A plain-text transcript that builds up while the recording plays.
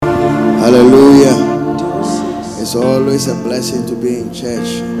Hallelujah. It's always a blessing to be in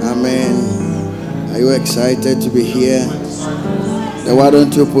church. Amen. Are you excited to be here? Then why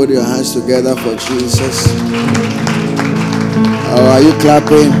don't you put your hands together for Jesus? Or are you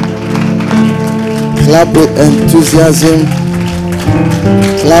clapping? Clap with enthusiasm.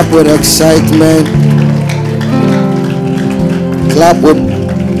 Clap with excitement. Clap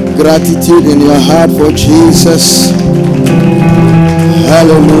with gratitude in your heart for Jesus.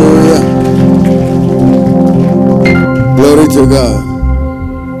 Hallelujah. Glory to God.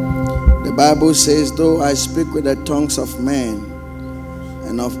 The Bible says, though I speak with the tongues of men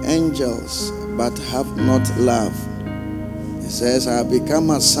and of angels, but have not love, it says, I have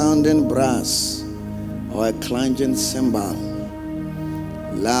become a sounding brass or a clanging cymbal.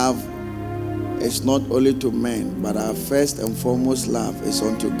 Love is not only to men, but our first and foremost love is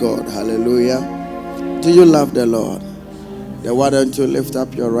unto God. Hallelujah. Do you love the Lord? Then why don't you lift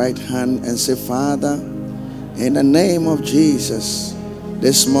up your right hand and say, Father, in the name of Jesus,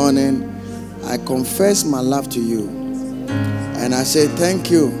 this morning I confess my love to you. And I say thank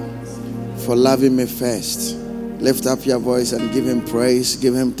you for loving me first. Lift up your voice and give him praise,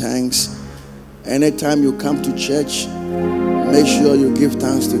 give him thanks. Anytime you come to church, make sure you give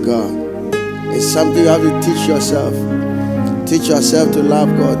thanks to God. It's something you have to teach yourself. Teach yourself to love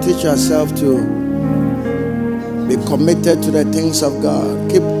God. Teach yourself to be committed to the things of God.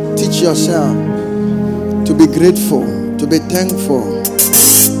 Teach yourself to be grateful, to be thankful.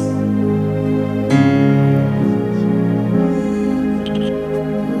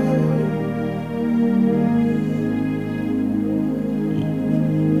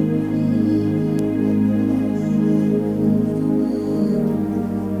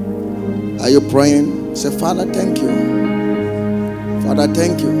 Are you praying? Say, Father, thank you. Father,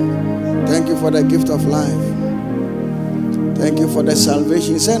 thank you. Thank you for the gift of life. Thank you for the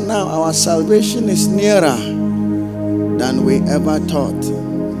salvation. He said, now our salvation is nearer than we ever thought.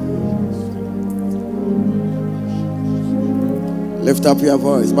 Lift up your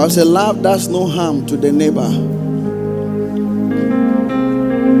voice. The Bible says, love does no harm to the neighbor.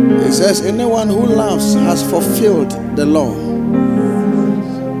 It says, anyone who loves has fulfilled the law.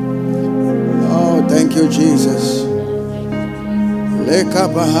 Oh, thank you, Jesus. Leka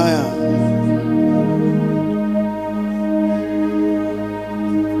Bahaya.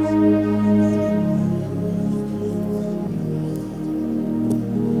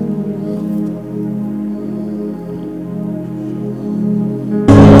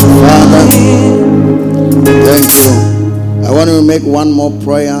 Make one more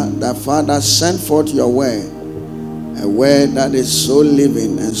prayer. That Father, send forth your word, a word that is so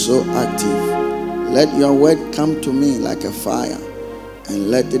living and so active. Let your word come to me like a fire,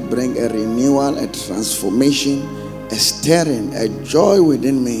 and let it bring a renewal, a transformation, a stirring, a joy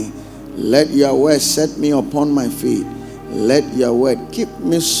within me. Let your word set me upon my feet. Let your word keep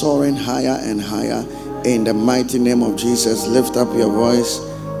me soaring higher and higher. In the mighty name of Jesus, lift up your voice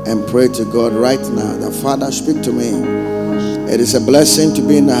and pray to God right now. The Father, speak to me. It is a blessing to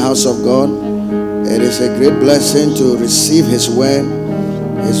be in the house of God. It is a great blessing to receive his word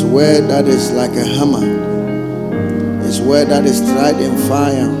that is like a hammer, his word that is tried in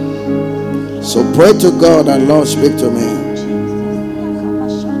fire. So pray to God and Lord, speak to me.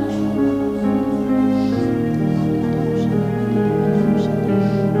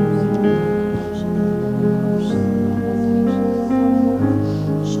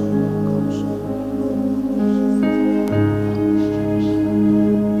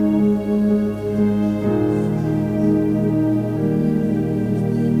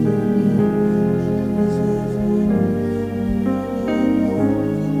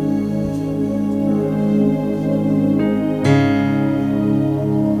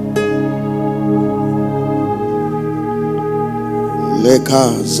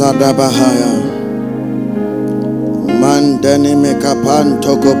 Zadabahaya Mandeni Mekapan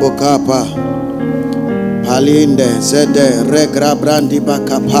Tokobokapa Palinde Zede Regra Brandi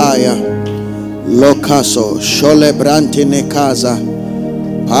Bakapaya Locaso Shole Branti Nekaza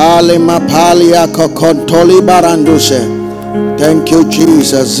Pali Mapalia Kokontoli Baranduse. Thank you,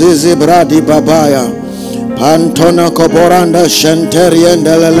 Jesus. Zizi Bradi Babaya Pantona Koboranda Shenterian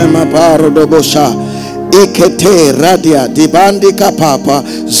Delelema Paro Dobosha Ikete radia dibandi kapapa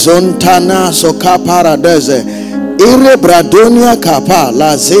zontana soka paradeze ire bradonia kapa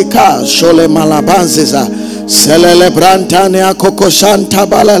la zeka shole malabanziza Celebrantania Kokosanta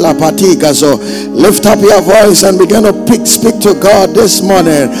Balala Patigazo. Lift up your voice and begin to speak to God this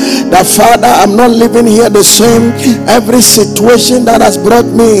morning. That Father, I'm not living here the same. Every situation that has brought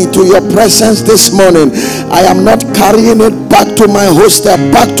me to your presence this morning, I am not carrying it back to my hostel,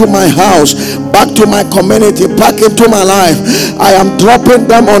 back to my house, back to my community, back into my life. I am dropping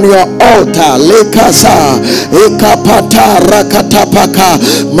them on your altar. Lekasa ekapata rakatapaka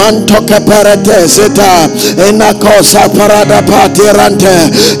mantoke perete zeta enakosa parada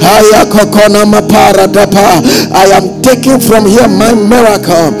patirante haya kokona maparadapa. I am taking from here my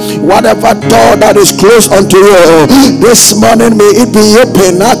miracle. Whatever door that is closed unto you this morning, may it be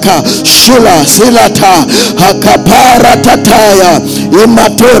open. Naka shila silata hakapara tataya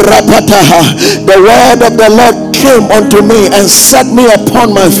imatura pataha. The word of the Lord came unto me and set me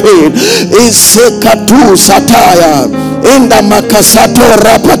upon my feet. Isekatu sataya in the makasato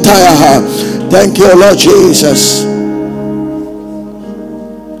rapataya. Thank you, Lord Jesus.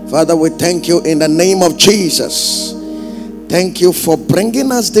 Father, we thank you in the name of Jesus. Thank you for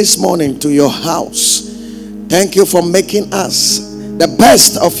bringing us this morning to your house. Thank you for making us the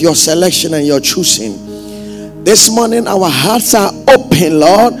best of your selection and your choosing. This morning our hearts are open,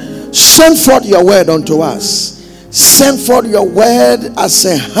 Lord. Send forth your word unto us. Send forth your word as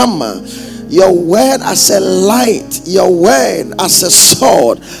a hammer, your word as a light, your word as a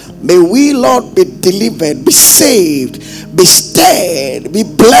sword. May we, Lord, be delivered, be saved, be stirred, be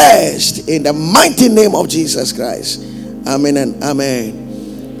blessed in the mighty name of Jesus Christ. Amen and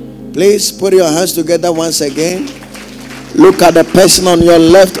amen. Please put your hands together once again. Look at the person on your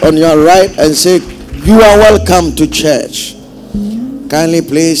left, on your right, and say, you are welcome to church. Kindly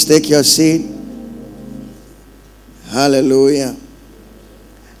please take your seat. Hallelujah.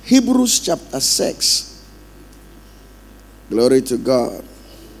 Hebrews chapter 6. Glory to God.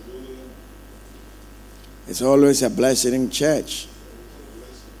 It's always a blessing in church.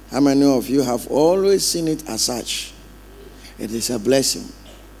 How many of you have always seen it as such? It is a blessing.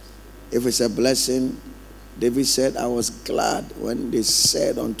 If it's a blessing, David said, I was glad when they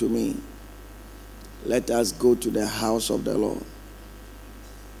said unto me, let us go to the house of the Lord.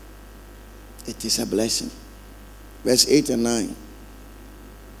 It is a blessing. Verse 8 and 9.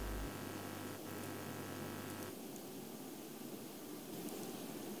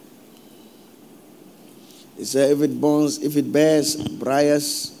 It says, if it bears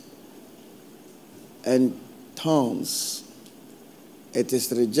briars and thorns, it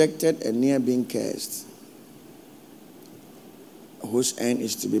is rejected and near being cast, whose end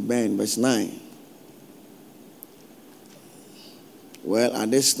is to be burned. Verse 9. Well, at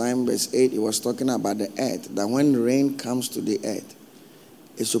this time, verse 8, it was talking about the earth. That when rain comes to the earth,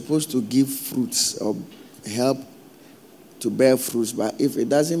 it's supposed to give fruits or help to bear fruits. But if it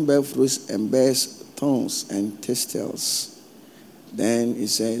doesn't bear fruits and bears thorns and thistles, then it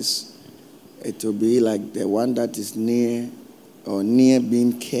says it will be like the one that is near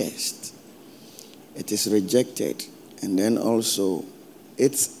being cursed. It is rejected, and then also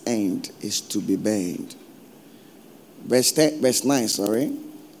its end is to be burned. Verse 9, sorry.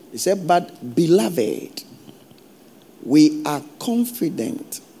 It said, but beloved, we are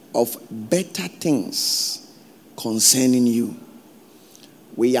confident of better things concerning you.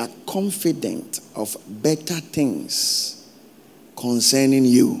 We are confident of better things concerning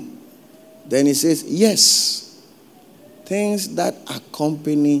you. Then it says, yes, things that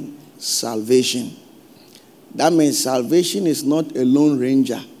accompany salvation. That means salvation is not a lone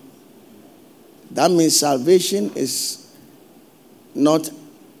ranger. That means salvation is not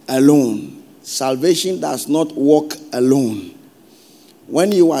alone. Salvation does not walk alone.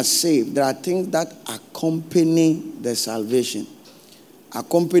 When you are saved, there are things that accompany the salvation.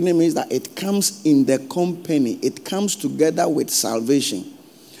 Accompany means that it comes in the company. It comes together with salvation.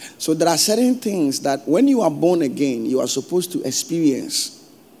 So there are certain things that when you are born again, you are supposed to experience.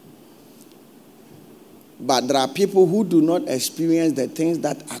 But there are people who do not experience the things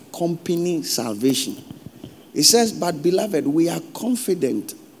that accompany salvation. It says, but beloved, we are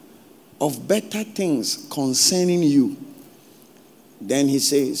confident of better things concerning you. Then he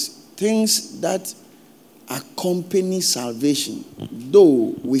says, things that accompany salvation,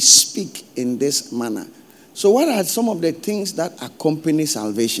 though we speak in this manner. So what are some of the things that accompany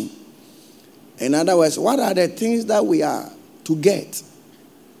salvation? In other words, what are the things that we are to get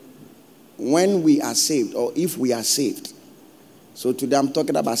when we are saved, or if we are saved? So today I'm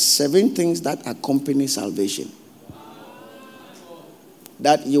talking about 7 things that accompany salvation,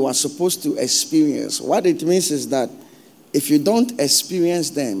 that you are supposed to experience. What it means is that if you don't experience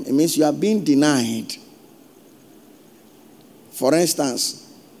them, it means you are being denied. For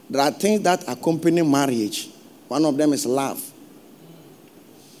instance, there are things that accompany marriage. One of them is love.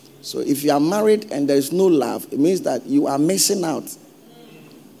 So if you are married and there is no love, it means that you are missing out.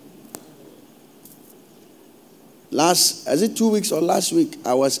 Is it 2 weeks or last week,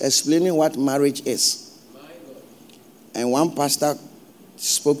 I was explaining what marriage is. And one pastor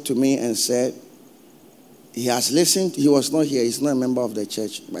spoke to me and said, he has listened. He was not here. He's not a member of the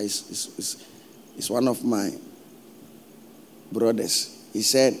church, but he's one of my brothers. He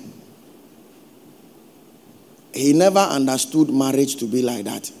said he never understood marriage to be like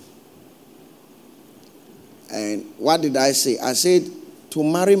that. And what did I say? I said to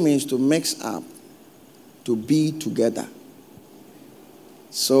marry means to mix up, to be together.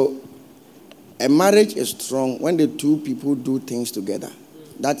 So a marriage is strong when the two people do things together.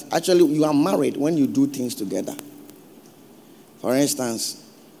 That actually you are married when you do things together. For instance,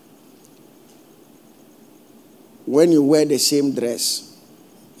 when you wear the same dress,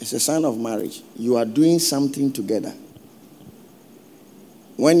 it's a sign of marriage. You are doing something together.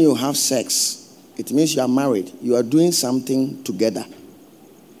 When you have sex, it means you are married. You are doing something together.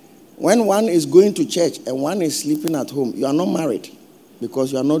 When one is going to church and one is sleeping at home, you are not married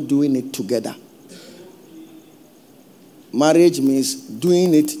because you are not doing it together. Marriage means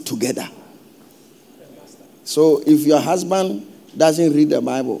doing it together. So if your husband doesn't read the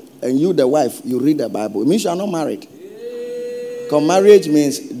Bible and you, the wife, you read the Bible, it means you are not married. Because marriage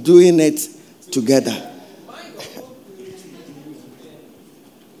means doing it together.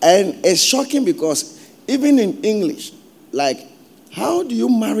 And it's shocking because even in English, like, how do you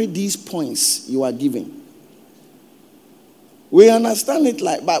marry these points you are giving? We understand it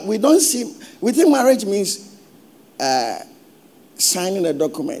but we don't see, we think marriage means signing a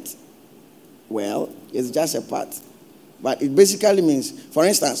document. Well, it's just a part. But it basically means, for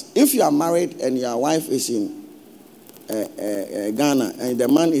instance, if you are married and your wife is in Ghana and the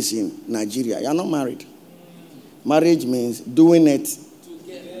man is in Nigeria, you are not married. Marriage means doing it,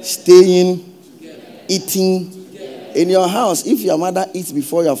 staying, eating. In your house, if your mother eats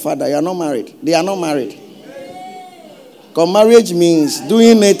before your father, you are not married. They are not married. Because marriage means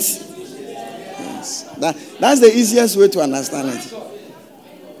doing it. Yes. That's the easiest way to understand it.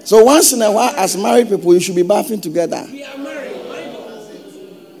 So once in a while, as married people, you should be bathing together.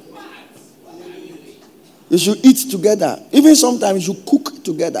 You should eat together. Even sometimes you should cook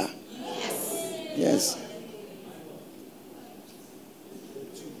together. Yes.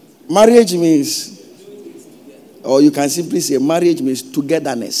 Marriage means, or you can simply say marriage means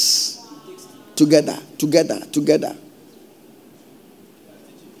togetherness. Together.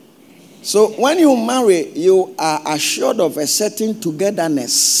 So when you marry, you are assured of a certain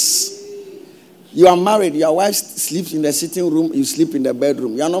togetherness. You are married, your wife sleeps in the sitting room, you sleep in the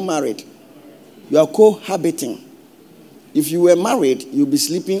bedroom. You are not married. You are cohabiting. If you were married, you'll be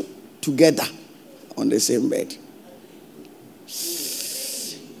sleeping together on the same bed.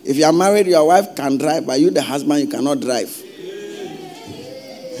 If you are married, your wife can drive, but you, the husband, you cannot drive.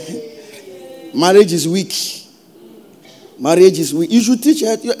 Marriage is weak. Marriage is weak. You should teach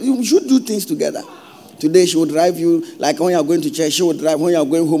her. You should do things together. Today she will drive you. Like when you are going to church, she will drive. When you are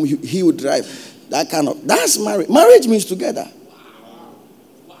going home, he will drive. That's marriage. Marriage means together.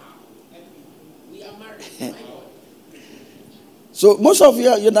 Wow. We are married. So most of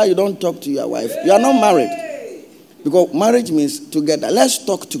you don't talk to your wife. You are not married. Because marriage means together. Let's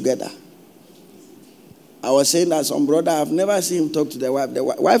talk together. I was saying that some brother, I've never seen him talk to the wife. The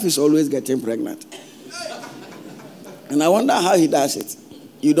wife is always getting pregnant. And I wonder how he does it.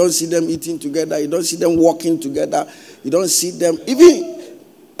 You don't see them eating together. You don't see them walking together. You don't see them even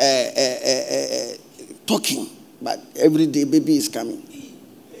talking. But every day, baby is coming.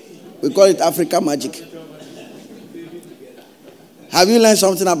 We call it Africa magic. Have you learned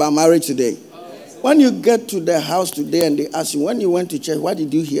something about marriage today? When you get to the house today and they ask you, when you went to church, what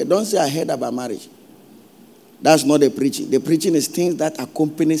did you hear? Don't say, I heard about marriage. That's not the preaching. The preaching is things that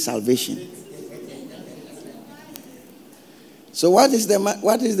accompany salvation. So what is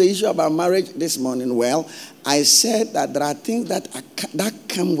the issue about marriage this morning? Well, I said that there are things that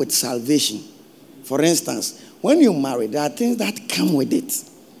come with salvation. For instance, when you marry, there are things that come with it.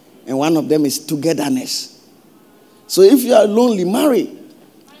 And one of them is togetherness. So if you are lonely, marry.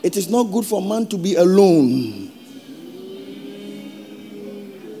 It is not good for man to be alone.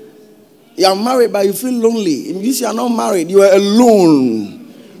 You are married, but you feel lonely. If you are not married, you are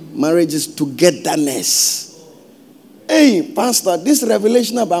alone. Marriage is togetherness. Hey, Pastor, this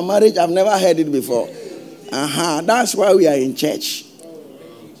revelation about marriage, I've never heard it before. That's why we are in church.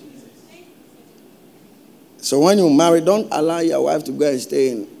 So when you marry, don't allow your wife to go and stay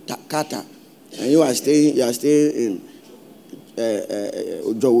in Qatar. And you are staying in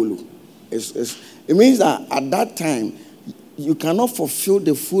Ojowulu. It means that at that time, you cannot fulfill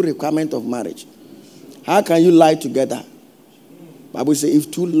the full requirement of marriage. How can you lie together? Bible says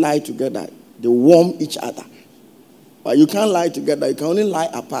if two lie together, they warm each other. But you can't lie together. You can only lie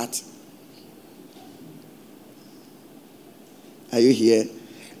apart. Are you here?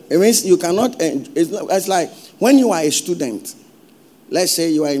 It means you cannot. It's like when you are a student. Let's say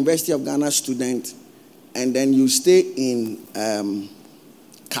you are a University of Ghana student, and then you stay in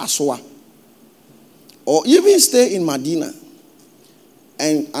Kaswa, or even stay in Medina,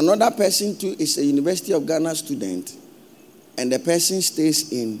 and another person too is a University of Ghana student, and the person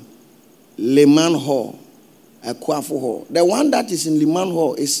stays in Leman Hall, Akwafu Hall. The one that is in Leman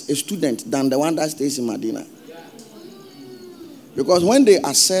Hall is a student than the one that stays in Medina. Because when they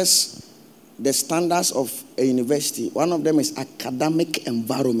assess the standards of a university, one of them is academic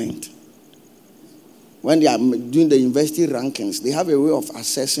environment. When they are doing the university rankings, they have a way of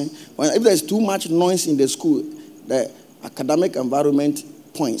assessing. If there's too much noise in the school, the academic environment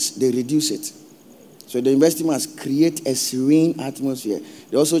points, they reduce it. So the university must create a serene atmosphere.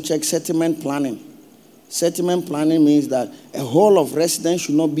 They also check settlement planning. Settlement planning means that a hall of residence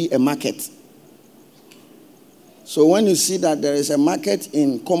should not be a market. So when you see that there is a market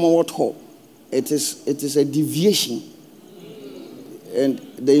in Commonwealth Hall, it is a deviation. And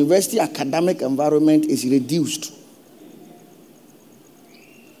the university academic environment is reduced.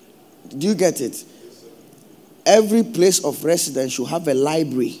 Do you get it? Every place of residence should have a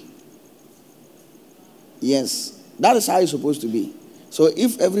library. Yes. That is how it's supposed to be. So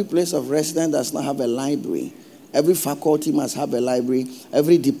if every place of residence does not have a library, every faculty must have a library.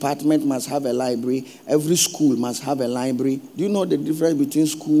 Every department must have a library. Every school must have a library. Do you know the difference between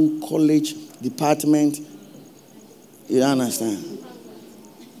school, college, department? You don't understand?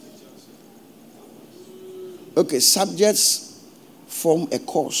 Okay, subjects form a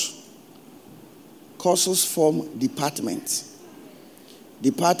course. Courses form departments.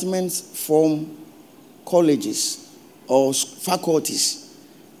 Departments form colleges or faculties.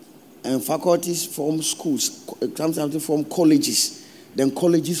 And faculties form schools. Sometimes they form colleges. Then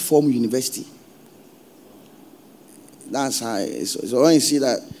colleges form university. That's how it is. So when you see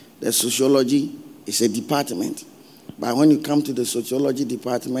that the sociology is a department, but when you come to the sociology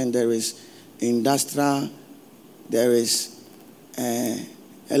department, there is industrial, there is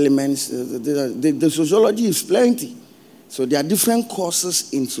elements. The sociology is plenty. So there are different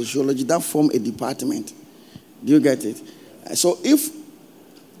courses in sociology that form a department. Do you get it? So if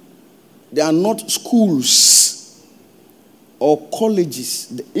they are not schools or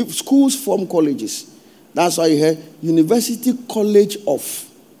colleges. If schools form colleges, that's why you hear University College of.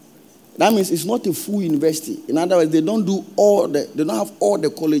 That means it's not a full university. In other words, they don't have all the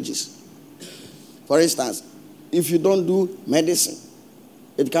colleges. For instance, if you don't do medicine,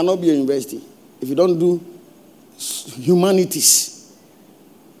 it cannot be a university. If you don't do humanities,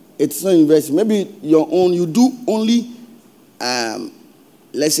 it's not a university. Maybe your own, you do only,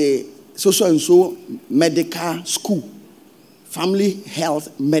 let's say, social and so medical school, family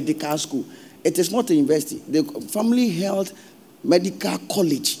health medical school. It is not a university. The family health medical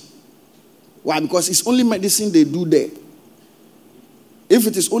college. Why? Because it's only medicine they do there. If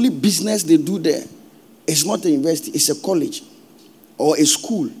it is only business they do there, it's not a university. It's a college or a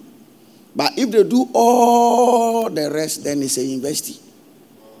school. But if they do all the rest, then it's a university.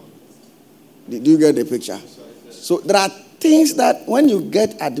 Do you get the picture? So there are things that when you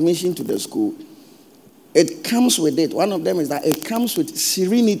get admission to the school, it comes with it. One of them is that it comes with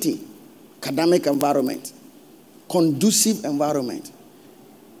serenity, academic environment, conducive environment.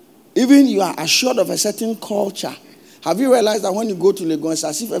 Even you are assured of a certain culture. Have you realized that when you go to Lagos, it's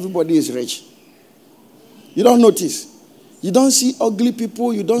as if everybody is rich? You don't notice. You don't see ugly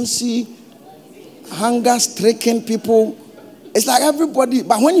people. You don't see hunger-stricken people. It's like everybody.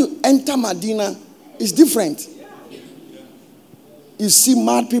 But when you enter Medina, it's different. You see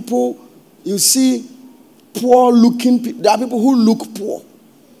mad people. You see poor-looking people. There are people who look poor.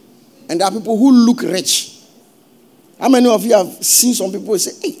 And there are people who look rich. How many of you have seen some people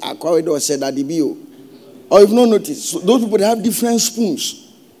say, hey, Akwawedo said that the bio? Or you've not noticed. So those people, they have different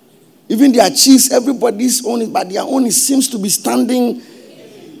spoons. Even their cheese, everybody's own, but their own seems to be standing.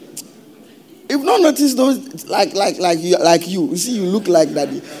 If not noticed those, like you. You see, you look like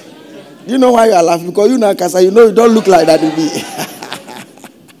daddy. Do you know why you are laughing? Because you know, Kasa, you know you don't look like daddy B.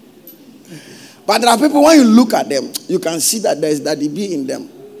 But there are people, when you look at them, you can see that there is daddy B in them.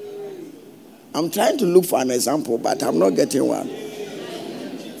 I'm trying to look for an example, but I'm not getting one.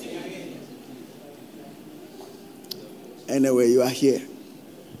 Anyway, you are here.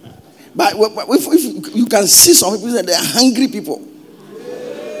 But if you can see some people that they are hungry people.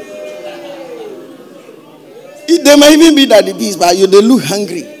 They may even be that the beast, but they look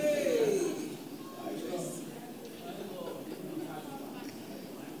hungry.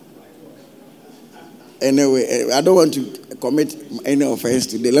 Anyway, I don't want to commit any offense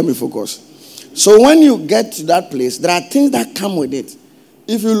today. Let me focus. So when you get to that place, there are things that come with it.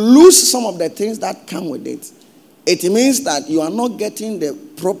 If you lose some of the things that come with it, it means that you are not getting the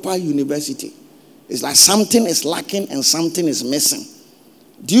proper university. It's like something is lacking and something is missing.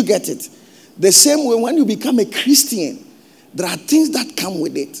 Do you get it? The same way when you become a Christian, there are things that come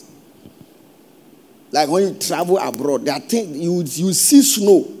with it. Like when you travel abroad, there are things you see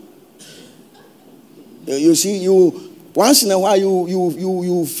snow. You see, once in a while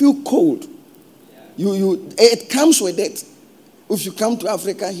you feel cold. It comes with it. If you come to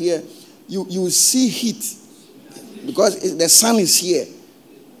Africa here, you see heat because the sun is here.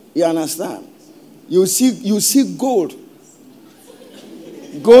 You understand? You see gold.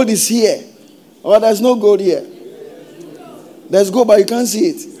 Gold is here. Or there's no gold here. There's gold, but you can't see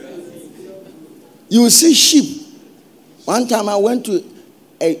it. You see sheep. One time I went to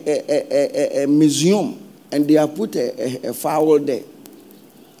a museum and they have put a fowl there,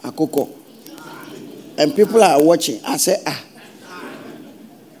 a cocoa, and people are watching. I said,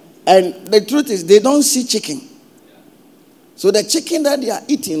 and the truth is they don't see chicken. So the chicken that they are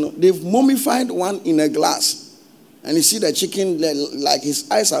eating, they've mummified one in a glass. And you see the chicken, like his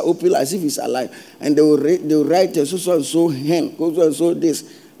eyes are open as if he's alive. And they will write so and so hen, so and so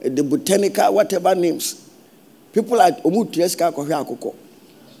this, the botanical, whatever names. People are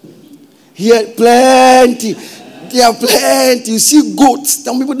here plenty. There are plenty. You see goats.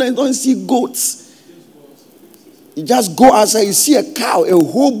 Some people don't see goats. You just go outside, you see a cow, a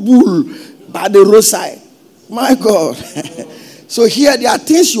whole bull by the roadside. My God. So here there are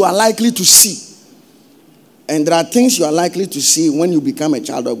things you are likely to see. And there are things you are likely to see when you become a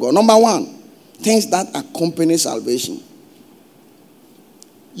child of God. Number one, things that accompany salvation.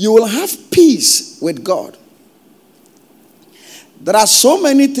 You will have peace with God. There are so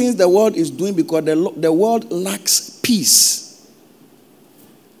many things the world is doing because the world lacks peace.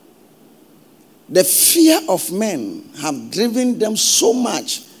 The fear of men have driven them so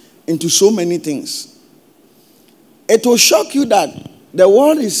much into so many things. It will shock you that the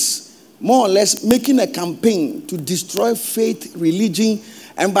world is more or less making a campaign to destroy faith, religion,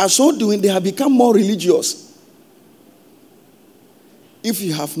 and by so doing, they have become more religious. If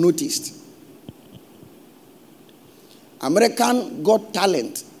you have noticed, American Got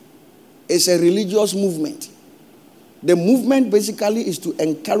Talent is a religious movement. The movement basically is to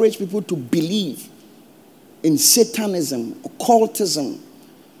encourage people to believe in Satanism, occultism,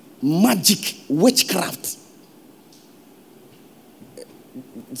 magic, witchcraft.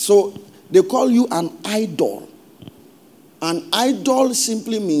 So they call you an idol. An idol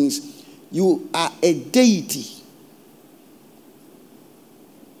simply means you are a deity.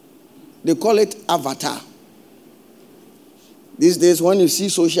 They call it avatar. These days, when you see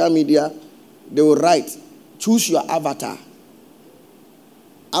social media, they will write, choose your avatar.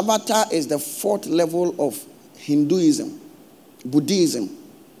 Avatar is the fourth level of Hinduism, Buddhism.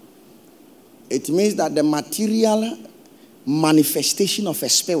 It means that the material manifestation of a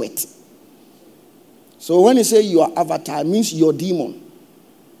spirit. So when you say your avatar, it means your demon.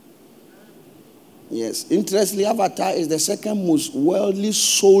 Yes. Interestingly, Avatar is the second most worldly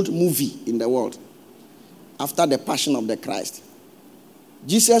sold movie in the world after The Passion of the Christ.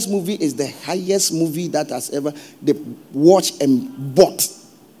 Jesus' movie is the highest movie that has ever been watched and bought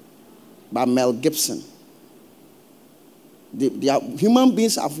by Mel Gibson. Human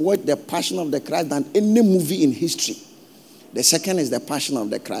beings have watched The Passion of the Christ than any movie in history. The second is The Passion of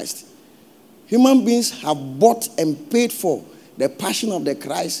the Christ. Human beings have bought and paid for The Passion of the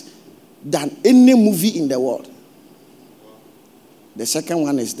Christ than any movie in the world. The second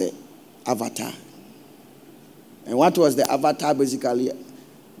one is the Avatar. And what was the Avatar basically?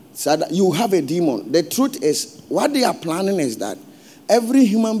 So that you have a demon. The truth is, what they are planning is that every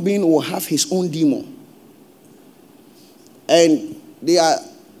human being will have his own demon. And they are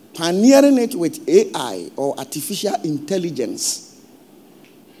pioneering it with AI or artificial intelligence.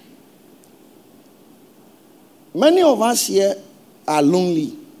 Many of us here are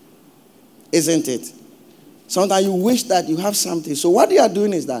lonely, isn't it? Sometimes you wish that you have something. So what they are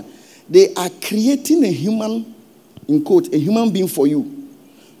doing is that they are creating a human, in quote, a human being for you.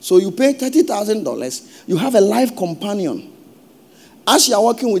 So you pay $30,000, you have a life companion. As you are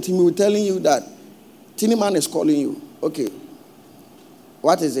working with him, he will telling you that Tiny Man is calling you. Okay,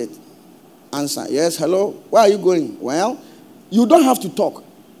 what is it? Answer, yes, hello, where are you going? Well, you don't have to talk.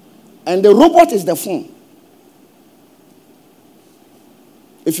 And the robot is the phone.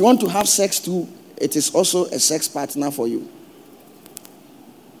 If you want to have sex too, it is also a sex partner for you.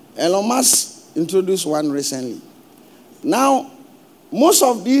 Elon Musk introduced one recently. Now, most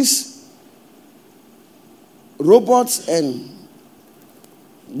of these robots and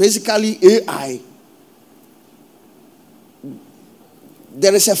basically AI,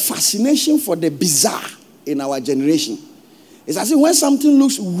 there is a fascination for the bizarre in our generation. It's as if when something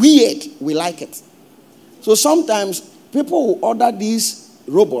looks weird, we like it. So sometimes people will order these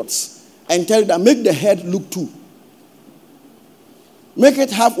robots and tell them, make the head look two. Make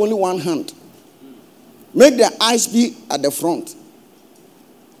it have only one hand. Make the eyes be at the front.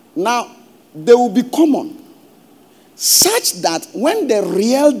 Now, they will be common, such that when the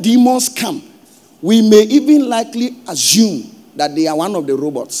real demons come, we may even likely assume that they are one of the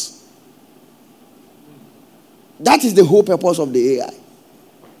robots. That is the whole purpose of the AI.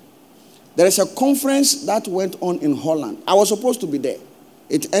 There is a conference that went on in Holland. I was supposed to be there.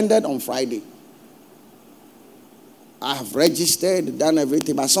 It ended on Friday. I have registered, done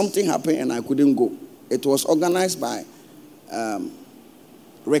everything, but something happened and I couldn't go. It was organized by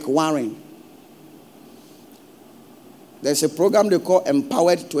Rick Warren. There's a program they call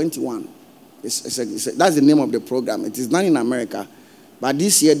Empowered 21. That's the name of the program. It is not in America, but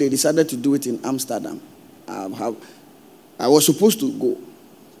this year they decided to do it in Amsterdam. I was supposed to go.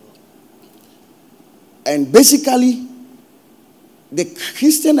 And basically, the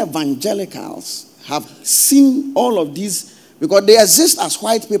Christian evangelicals have seen all of these because they exist as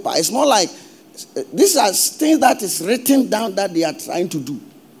white paper. It's not like these are things that is written down that they are trying to do.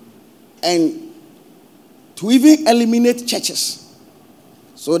 And to even eliminate churches.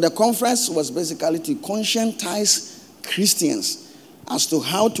 So the conference was basically to conscientize Christians as to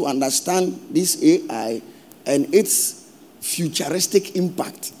how to understand this AI and its futuristic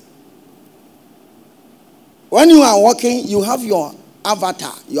impact. When you are walking, you have your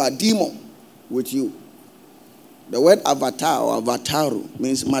avatar, your demon with you. The word avatar or avataru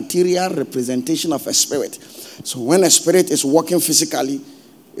means material representation of a spirit. So when a spirit is walking physically,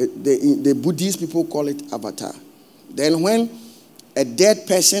 the Buddhist people call it avatar. Then when a dead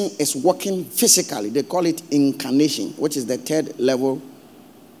person is walking physically, they call it incarnation, which is the third level.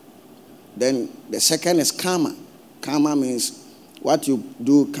 Then the second is karma. Karma means what you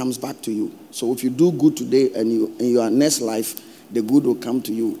do comes back to you. So if you do good today and in your next life, the good will come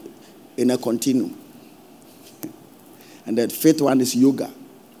to you in a continuum. And the fifth one is yoga.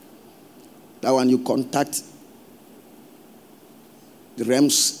 That one you contact the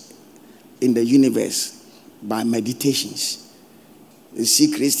realms in the universe by meditations. You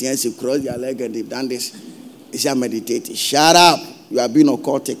see Christians who cross their leg and they've done this. It's a meditating. Shut up. You are being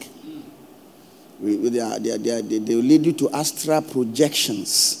occultic. They will lead you to astral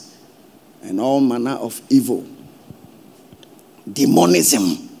projections and all manner of evil.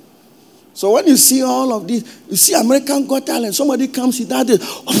 Demonism. So when you see all of this, you see American Got Talent, somebody comes with that,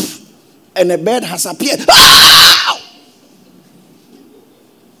 and a bird has appeared. Ah!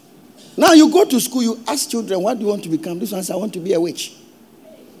 Now you go to school, you ask children, what do you want to become? This one says, I want to be a witch.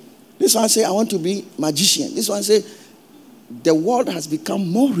 This one says, I want to be a magician. This one says, the world has become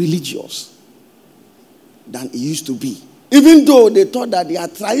more religious than it used to be. Even though they thought that they are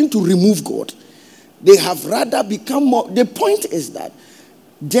trying to remove God, they have rather become more. The point is that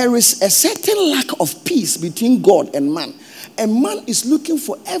there is a certain lack of peace between God and man. And man is looking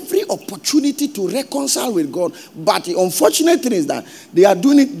for every opportunity to reconcile with God. But the unfortunate thing is that they are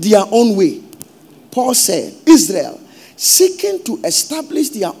doing it their own way. Paul said, Israel, seeking to establish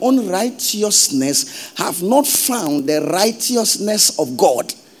their own righteousness, have not found the righteousness of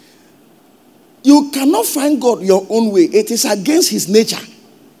God. You cannot find God your own way. It is against his nature.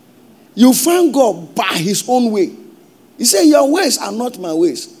 You find God by his own way. He said, your ways are not my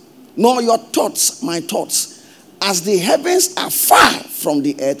ways, nor your thoughts my thoughts. As the heavens are far from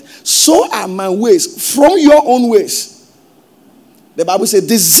the earth, so are my ways from your own ways. The Bible says,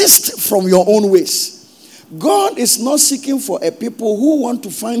 desist from your own ways. God is not seeking for a people who want to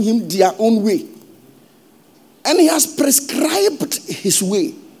find him their own way. And he has prescribed his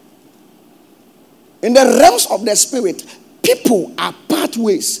way. In the realms of the spirit, people are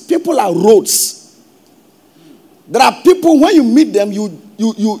pathways. People are roads. There are people, when you meet them, you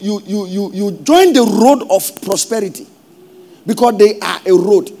join the road of prosperity. Because they are a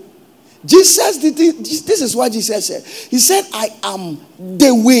road. Jesus, this is what Jesus said. He said, I am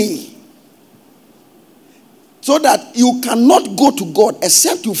the way. So that you cannot go to God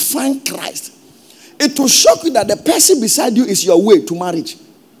except you find Christ. It will shock you that the person beside you is your way to marriage.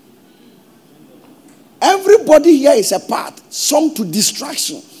 Everybody here is a path. Some to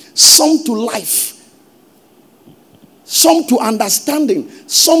distraction, some to life. some to understanding,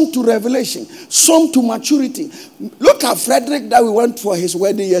 some to revelation, some to maturity. Look at Frederick that we went for his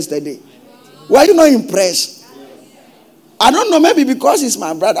wedding yesterday. Were you not impressed? I don't know, maybe because he's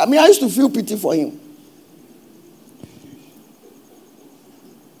my brother. I mean, I used to feel pity for him.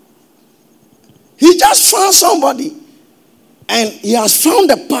 He just found somebody, and he has found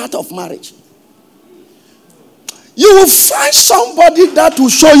the path of marriage. You will find somebody that will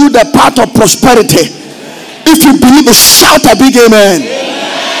show you the path of prosperity. If you believe it, shout a big amen.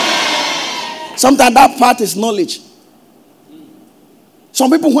 Sometimes that path is knowledge.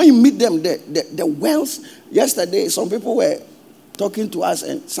 Some people, when you meet them, the wealth. Yesterday, some people were talking to us,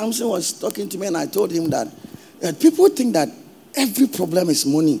 and Samson was talking to me, and I told him that people think that every problem is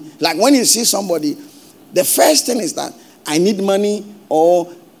money. Like when you see somebody, the first thing is that I need money, or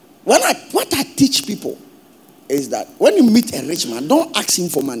what I teach people is that when you meet a rich man, don't ask him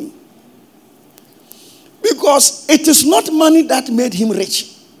for money. Because it is not money that made him rich.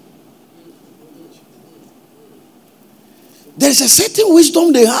 There is a certain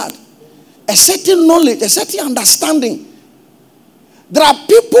wisdom they had, a certain knowledge, a certain understanding. There are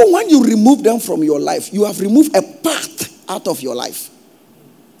people, when you remove them from your life, you have removed a part out of your life.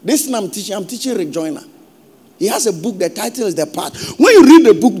 This thing I'm teaching Rick Joyner. He has a book, the title is The Path. When you read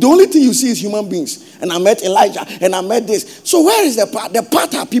the book, the only thing you see is human beings. And I met Elijah, and I met this. So where is the path? The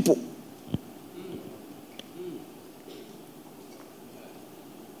path are people.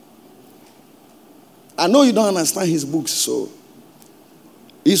 I know you don't understand his books, so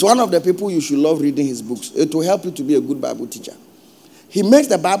he's one of the people you should love reading his books. It will help you to be a good Bible teacher. He makes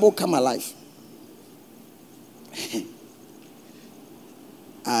the Bible come alive.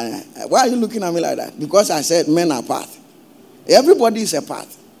 Why are you looking at me like that? Because I said men are path. Everybody is a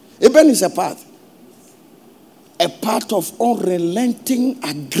path. Eben is a path. A path of unrelenting,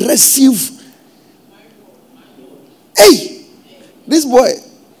 aggressive. Hey, this boy,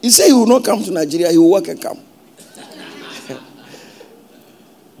 he said he will not come to Nigeria, he will work and come.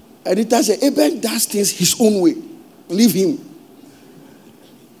 Editor said, Eben does things his own way. Leave him.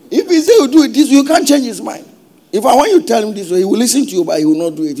 If he say you do it this way, you can't change his mind. If I want you to tell him this way, he will listen to you, but he will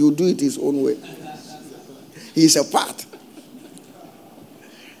not do it. He will do it his own way. He is a part.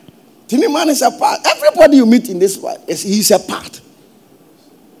 Tiniman is a part. Everybody you meet in this part, he's a part.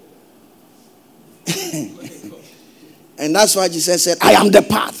 And that's why Jesus said, I am the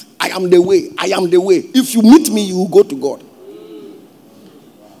path. I am the way. I am the way. If you meet me, you will go to God.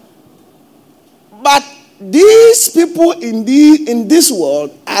 But these people in this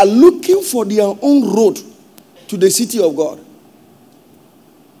world are looking for their own road to the city of God.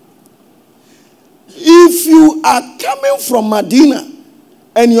 If you are coming from Medina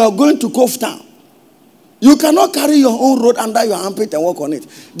and you are going to Cove Town, you cannot carry your own road under your armpit and walk on it.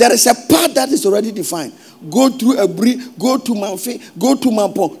 There is a path that is already defined. Go through Ebri, go to Manfi, go to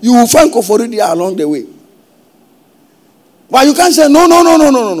Mampong. You will find Koforidia along the way. But you can't say, no.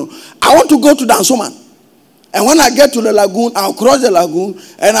 I want to go to Dansoman. And when I get to the lagoon, I'll cross the lagoon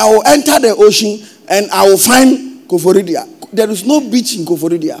and I will enter the ocean and I will find Koforidia. There is no beach in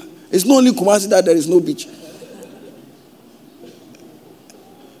Koforidia. It's not only Kumasi that there is no beach.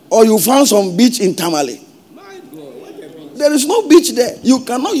 Or you found some beach in Tamale. There is no beach there. You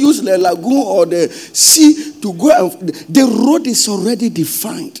cannot use the lagoon or the sea to go. The road is already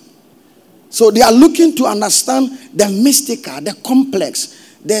defined. So they are looking to understand the mystical, the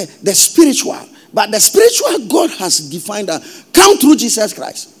complex, the spiritual. But the spiritual God has defined that. Come through Jesus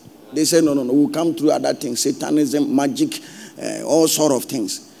Christ. They say, no. We'll come through other things. Satanism, magic, all sort of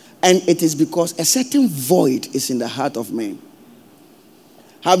things. And it is because a certain void is in the heart of man.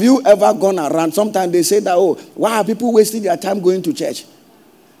 Have you ever gone around? Sometimes they say that, why are people wasting their time going to church?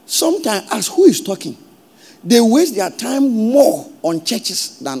 Sometimes ask who is talking. They waste their time more on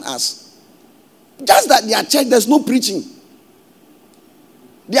churches than us. Just that their church, there's no preaching.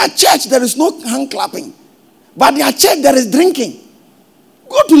 Their church, there is no hand clapping. But their church, there is drinking.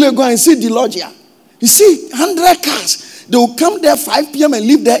 Go to Lagos and see the Logia. You see 100 cars. They will come there 5 p.m. and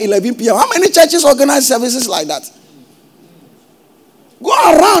leave there 11 p.m. How many churches organize services like that? Go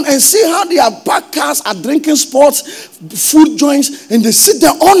around and see how they are parked cars at drinking spots, food joints, and they sit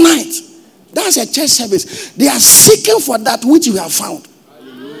there all night. That's a church service. They are seeking for that which we have found.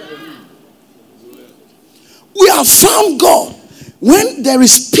 We have found God. When there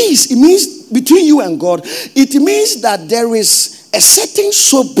is peace, it means between you and God, it means that there is a certain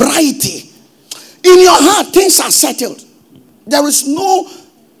sobriety. In your heart, things are settled. There is no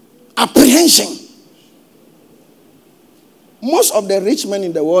apprehension. Most of the rich men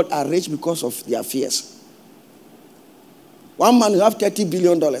in the world are rich because of their fears. One man, you have $30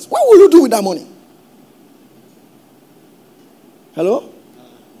 billion. What will you do with that money? Hello?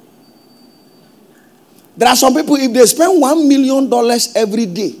 There are some people, if they spend $1 million every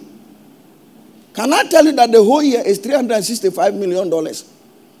day, can I tell you that the whole year is $365 million?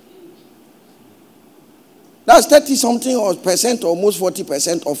 That's 30-something or percent, almost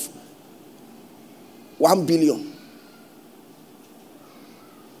 40% of 1 billion.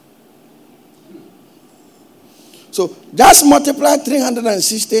 So just multiply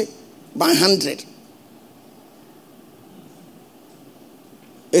 360 by 100.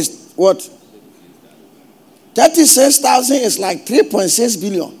 It's what? 36,000 is like 3.6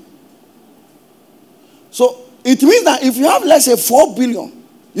 billion. So it means that if you have, let's say, 4 billion,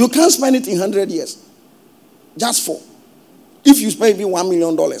 you can't spend it in 100 years. Just 4. If you spend even $1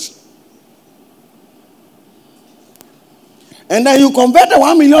 million. And then you convert the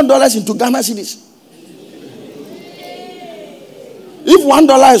 $1 million into Ghana cedis. If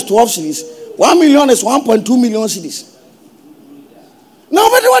 $1 is 12 cedis, 1 million is 1.2 million cedis. Now,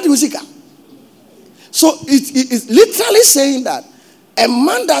 what do you see? So it's literally saying that a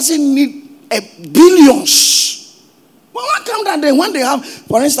man doesn't need billions. But how come that when they have,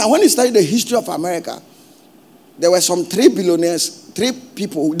 for instance, when you study the history of America, there were some 3 billionaires, 3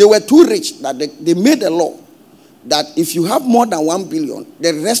 people, they were too rich that they made a law that if you have more than 1 billion,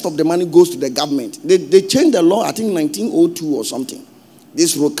 the rest of the money goes to the government. They changed the law, I think 1902 or something.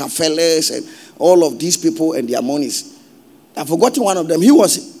 These Rockefellers and all of these people and their monies. I've forgotten one of them. He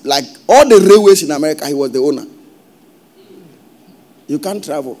was like all the railways in America, he was the owner. You can't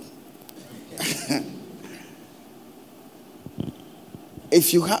travel.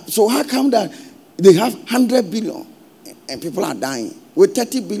 If you have, so how come that they have 100 billion and people are dying? With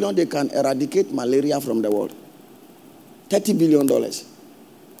 30 billion, they can eradicate malaria from the world. $30 billion.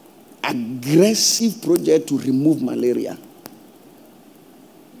 Aggressive project to remove malaria.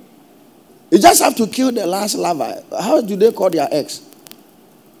 You just have to kill the last larva. How do they call their eggs?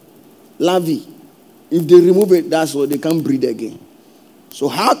 Larvae. If they remove it, that's why they can't breed again. So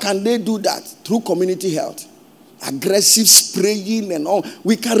how can they do that? Through community health. Aggressive spraying and all.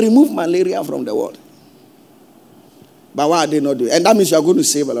 We can remove malaria from the world. But why are they not doing it? And that means you are going to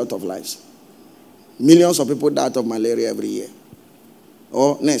save a lot of lives. Millions of people die of malaria every year.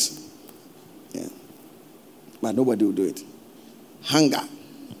 Or next. Yeah. But nobody will do it. Hunger.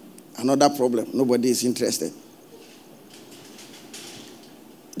 Another problem. Nobody is interested.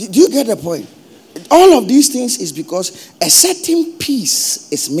 Do you get the point? All of these things is because a certain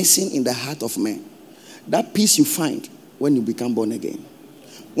peace is missing in the heart of man. That peace you find when you become born again.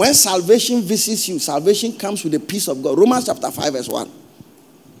 When salvation visits you, salvation comes with the peace of God. Romans chapter 5 verse 1.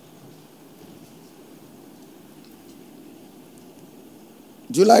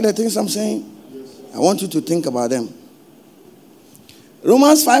 Do you like the things I'm saying? Yes, I want you to think about them.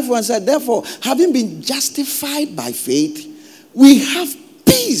 Romans 5:1 said, therefore, having been justified by faith, we have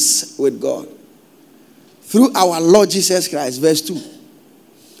peace with God through our Lord Jesus Christ. Verse 2.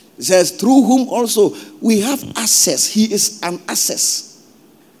 It says, through whom also we have access. He is an access.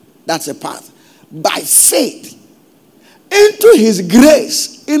 That's a path. By faith into his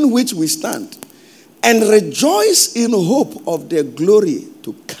grace in which we stand and rejoice in hope of the glory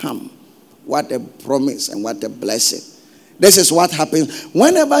to come. What a promise and what a blessing. This is what happens.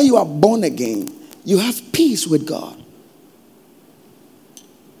 Whenever you are born again, you have peace with God.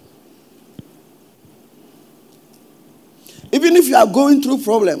 Even if you are going through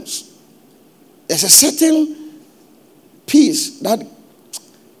problems, there's a certain peace that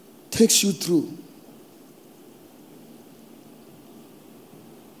takes you through.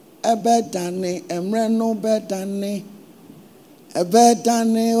 Ebedane emreno bedane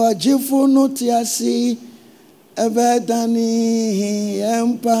ebedane wajifu notiasi ebedane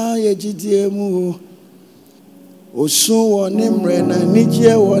empa yejidiemu osun wonimre na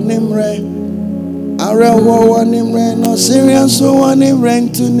nije wonimre arewo wonimre no serious wonimre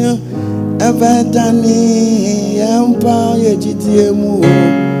ntunu ebedane empa yejidiemu.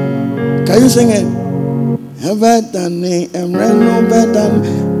 Can you sing it? Ebedane emreno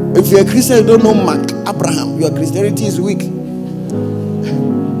bedane. If you're a Christian, you don't know Mark Abraham. Your Christianity is weak.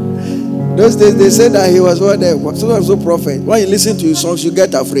 Those days they said that he was so prophet. When you listen to his songs, you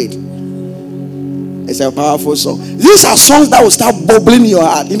get afraid. It's a powerful song. These are songs that will start bubbling in your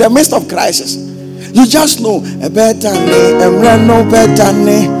heart in the midst of crisis. You just know ebetane emreno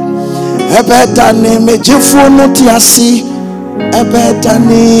betane ebetane mejifuno tiasi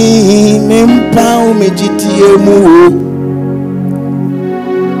ebetane nempa umejitiemu.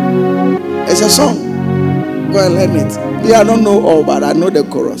 It's a song. Go and learn it. Yeah, I don't know all, but I know the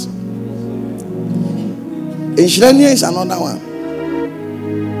chorus. In Shirenia is another one.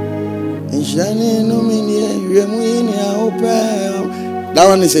 That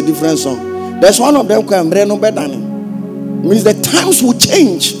one is a different song. There's one of them called Mreno Bedani. Means the times will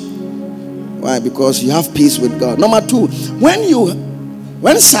change. Why? Because you have peace with God. Number two,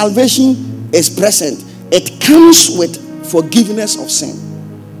 when salvation is present, it comes with forgiveness of sin.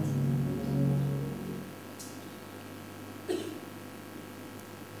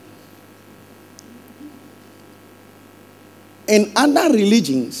 In other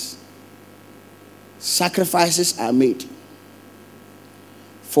religions, sacrifices are made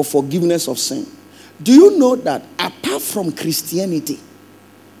for forgiveness of sin. Do you know that apart from Christianity,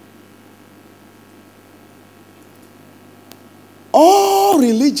 all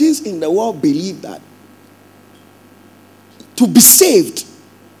religions in the world believe that to be saved,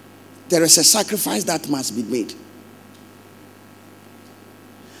 there is a sacrifice that must be made.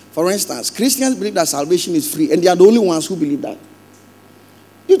 For instance, Christians believe that salvation is free, and they are the only ones who believe that.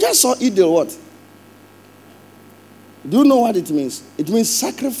 You just saw Idil what? Do you know what it means? It means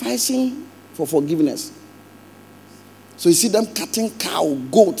sacrificing for forgiveness. So you see them cutting cow,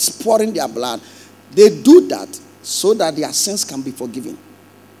 goats, pouring their blood. They do that so that their sins can be forgiven.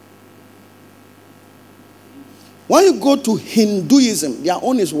 When you go to Hinduism, their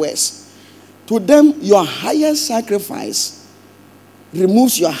own is worse. To them, your highest sacrifice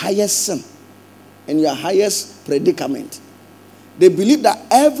removes your highest sin and your highest predicament. They believe that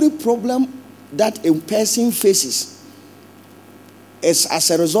every problem that a person faces is as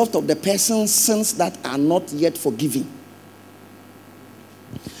a result of the person's sins that are not yet forgiven.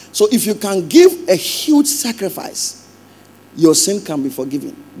 So if you can give a huge sacrifice, your sin can be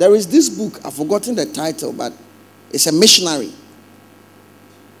forgiven. There is this book, I've forgotten the title, but it's a missionary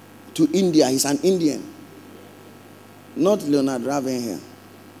to India. He's an Indian. Not Leonard Ravenhill.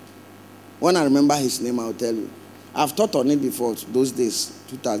 When I remember his name, I'll tell you. I've taught on it before, those days,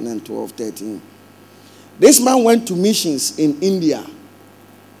 2012, 13. This man went to missions in India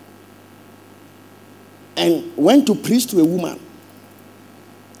and went to preach to a woman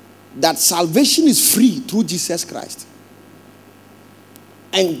that salvation is free through Jesus Christ.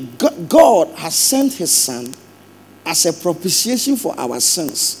 And God has sent his son as a propitiation for our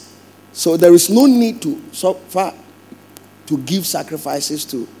sins. So there is no need to give sacrifices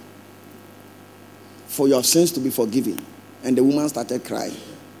for your sins to be forgiven. And the woman started crying.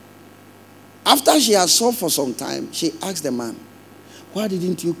 After she had sobbed for some time, she asked the man, "Why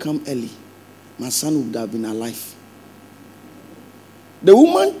didn't you come early? My son would have been alive." The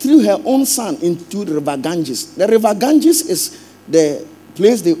woman threw her own son into the River Ganges. The River Ganges is the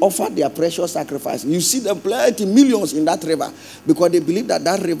place they offer their precious sacrifice. You see them plenty millions in that river because they believe that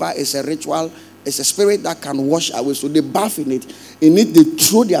that river is a ritual, it's a spirit that can wash away. So they bath in it. In it, they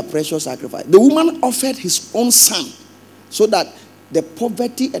throw their precious sacrifice. The woman offered his own son so that the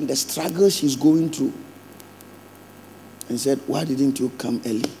poverty and the struggle she's going through. And said, "Why didn't you come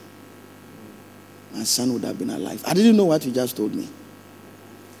early? My son would have been alive." I didn't know what you just told me.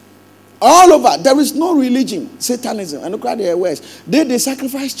 All over, there is no religion, Satanism, and look at their words. They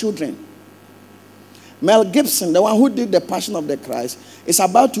sacrifice children. Mel Gibson, the one who did The Passion of the Christ, is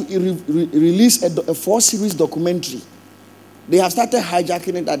about to release a 4-series documentary. They have started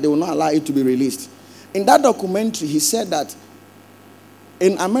hijacking it that they will not allow it to be released. In that documentary, he said that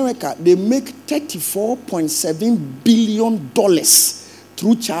in America, they make $34.7 billion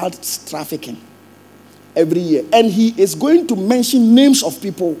through child trafficking every year. And he is going to mention names of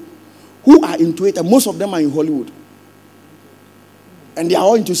people who are into it, and most of them are in Hollywood. And they are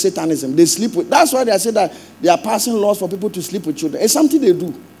all into Satanism. They sleep with. That's why they say that they are passing laws for people to sleep with children. It's something they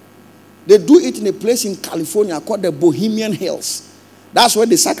do. They do it in a place in California called the Bohemian Hills. That's where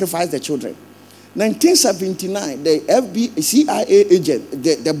they sacrifice the children. 1979, the CIA agent,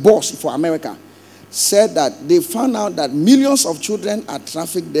 the boss for America, said that they found out that millions of children are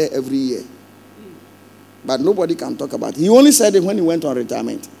trafficked there every year. But nobody can talk about it. He only said it when he went on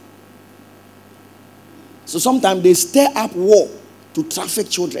retirement. So sometimes they stir up war to traffic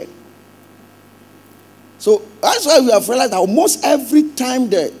children. So that's why we have realized that almost every time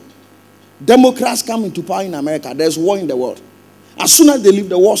the Democrats come into power in America, there's war in the world. As soon as they leave,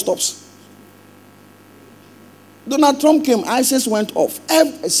 the war stops. Donald Trump came, ISIS went off.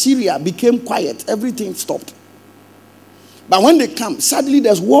 Syria became quiet. Everything stopped. But when they come, suddenly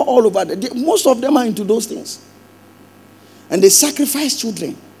there's war all over. Most of them are into those things. And they sacrifice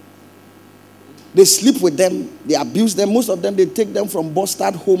children. They sleep with them. They abuse them. Most of them, they take them from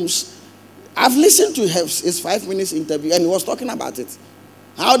bastard homes. I've listened to his 5 minutes interview, and he was talking about it.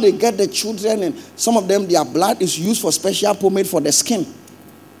 How they get the children, and some of them, their blood is used for special pomade for the skin.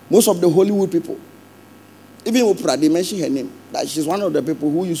 Most of the Hollywood people. Even Oprah, they mention her name. that she's one of the people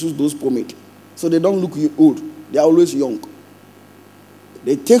who uses those pomade. So they don't look old. They are always young.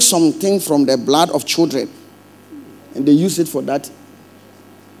 They take something from the blood of children and they use it for that.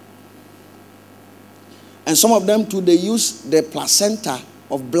 And some of them too, they use the placenta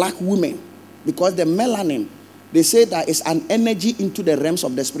of black women because the melanin, they say that is an energy into the realms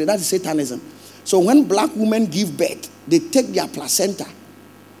of the spirit. That is Satanism. So when black women give birth, they take their placenta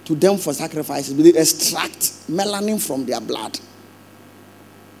to them for sacrifices. They extract melanin from their blood.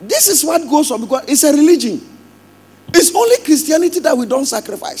 This is what goes on because it's a religion. It's only Christianity that we don't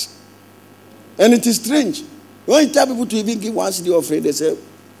sacrifice. And it is strange. When you tell people to even give one cedi offering, they say,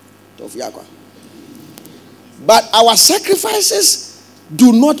 Tofiakwa. But our sacrifices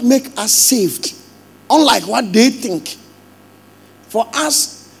do not make us saved, unlike what they think. For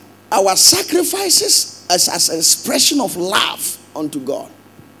us, our sacrifices as an expression of love unto God.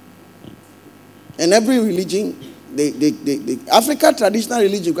 And every religion, the African traditional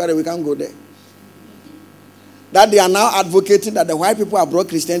religion, we can't go there. That they are now advocating that the white people have brought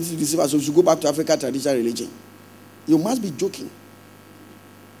Christianity to deceive us, so we should go back to African traditional religion. You must be joking.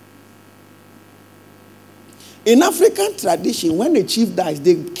 In African tradition, when a chief dies,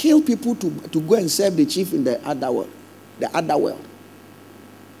 they kill people to go and serve the chief in the other world. The other world.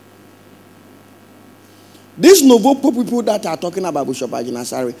 These Novopo people that are talking about Bishop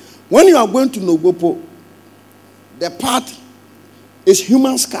Ajinasari, when you are going to Novopo, the path is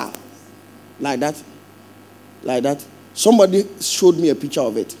human skull. Like that. Like that. Somebody showed me a picture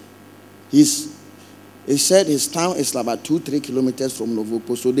of it. He said his town is about 2-3 kilometers from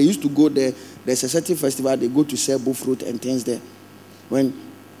Novopo. So they used to go there. There's a certain festival. They go to sell bull fruit and things there.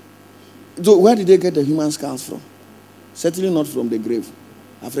 So where did they get the human skulls from? Certainly not from the grave.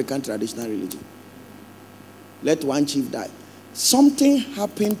 African traditional religion. Let one chief die. Something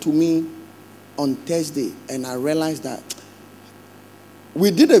happened to me on Thursday, and I realized that we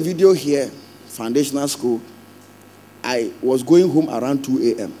did a video here, foundational school. I was going home around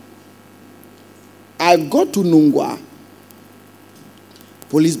 2 a.m. I got to Nungwa,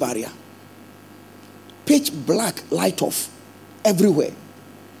 police barrier. Pitch black, light off, everywhere.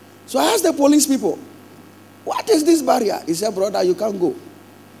 So I asked the police people, what is this barrier? He said, brother, you can't go.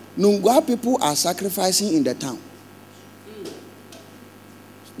 Nungwa people are sacrificing in the town.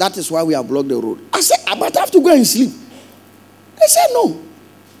 That is why we have blocked the road. I said, but I have to go and sleep. They said, no.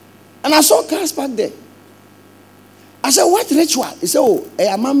 And I saw cars parked there. I said, what ritual? He said, oh,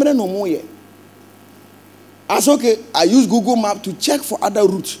 amamre no more here. I said, okay, I use Google Map to check for other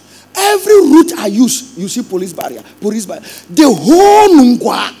routes. Every route I use, you see police barrier. The whole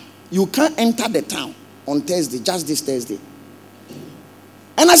Nungwa, you can't enter the town on Thursday, just this Thursday.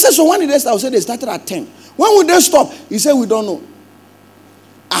 And I said, so when did they start? I said, they started at 10. When would they stop? He said, we don't know.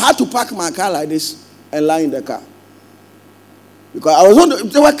 I had to park my car like this and lie in the car.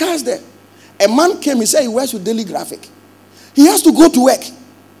 Because there were cars there. A man came, he said he works with Daily Graphic. He has to go to work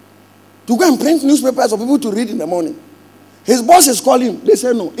to go and print newspapers for people to read in the morning. His boss is calling him. They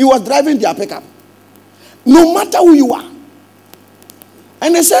said no. He was driving their pickup. No matter who you are.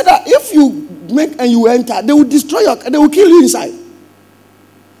 And they said that if you make and you enter, they will destroy you. They will kill you inside.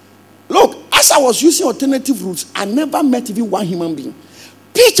 Look, as I was using alternative routes, I never met even one human being.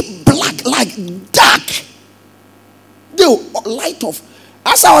 Pitch black, like dark. They light off.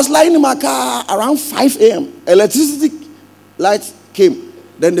 As I was lying in my car around 5 a.m., electricity light came.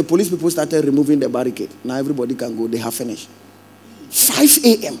 Then the police people started removing the barricade. Now everybody can go. They have finished. 5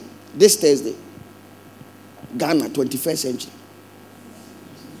 a.m. this Thursday. Ghana, 21st century.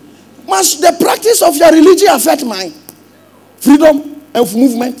 Must the practice of your religion affect mine? Freedom of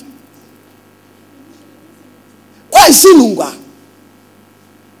movement. Why is Nungwa?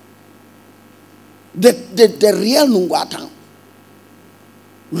 The real Nungwa town.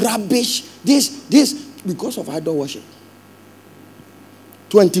 Rubbish. This because of idol worship.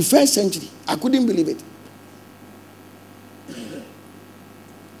 21st century. I couldn't believe it.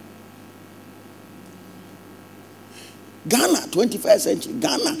 Ghana, 21st century.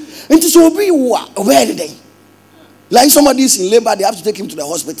 Ghana. And so where are they? Like somebody is in labor, they have to take him to the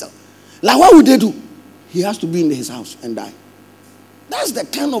hospital. Like what would they do? He has to be in his house and die. That's the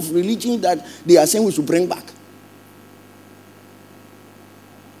kind of religion that they are saying we should bring back.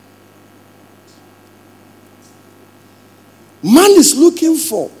 Man is looking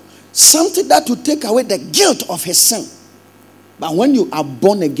for something that will take away the guilt of his sin. But when you are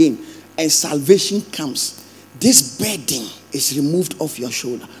born again and salvation comes, this burden is removed off your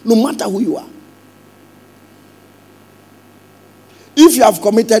shoulder, no matter who you are. If you have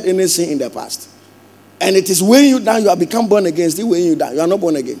committed any sin in the past, and it is weighing you down, you have become born again, still weighing you down, you are not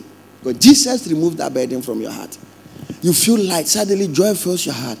born again. Because Jesus removed that burden from your heart. You feel light. Suddenly joy fills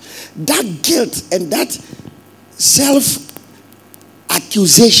your heart. That guilt and that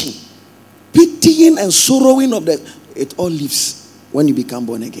self-accusation, pitying and sorrowing of that, it all leaves when you become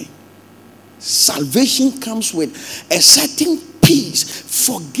born again. Salvation comes with a certain peace,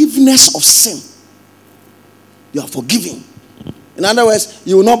 forgiveness of sin. You are forgiven. In other words,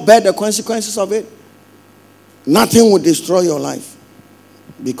 you will not bear the consequences of it. Nothing will destroy your life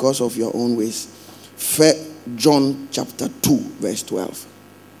because of your own ways. 1 John chapter 2, verse 12.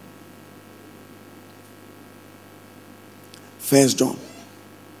 1 John.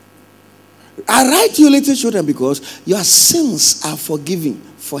 I write to you, little children, because your sins are forgiven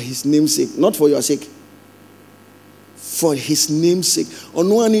for his name's sake, not for your sake. For his name's sake.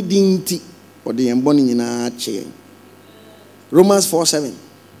 Romans 4:7.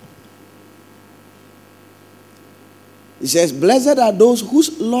 It says, blessed are those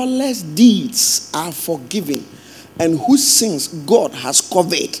whose lawless deeds are forgiven and whose sins God has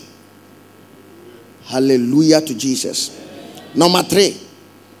covered. Hallelujah to Jesus. Number 3.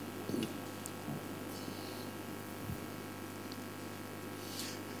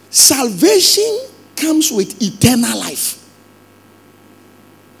 Salvation comes with eternal life.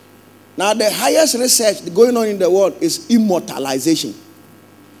 Now, the highest research going on in the world is immortalization.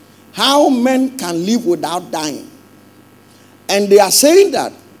 How men can live without dying. And they are saying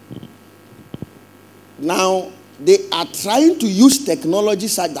that now they are trying to use technology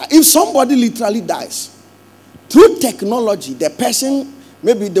such that if somebody literally dies, through technology, the person,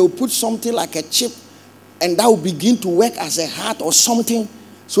 maybe they will put something like a chip and that will begin to work as a heart or something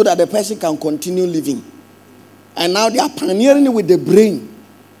so that the person can continue living. And now they are pioneering it with the brain,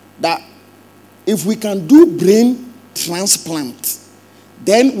 that if we can do brain transplant,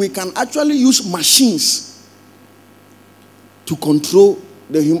 then we can actually use machines to control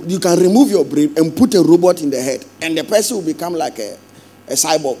the human. You can remove your brain and put a robot in the head, and the person will become like a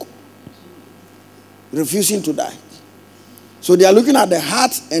cyborg, refusing to die. So they are looking at the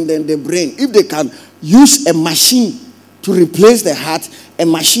heart and then the brain. If they can use a machine to replace the heart, a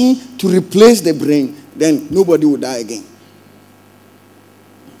machine to replace the brain, then nobody will die again.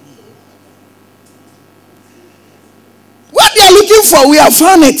 What they are looking for, we have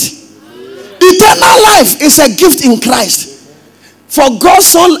found it. Eternal life is a gift in Christ. For God's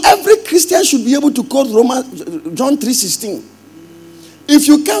soul, every Christian should be able to quote John 3:16. If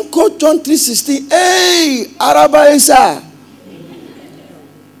you can't quote John 3:16, hey, Araba Isa.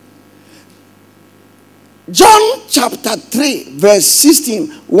 John chapter 3, verse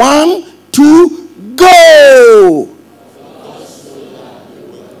 16. 1, 2, go.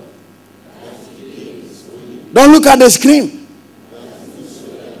 Don't look at the screen.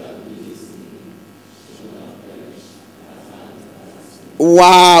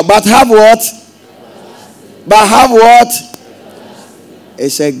 Wow, but have what? But have what?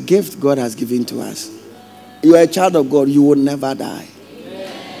 It's a gift God has given to us. You are a child of God, you will never die.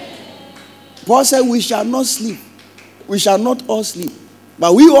 Paul said, we shall not sleep. We shall not all sleep.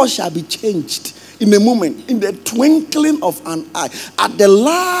 But we all shall be changed in a moment, in the twinkling of an eye. At the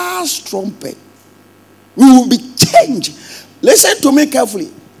last trumpet, we will be changed. Listen to me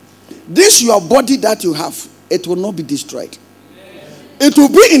carefully. This your body that you have, it will not be destroyed. It will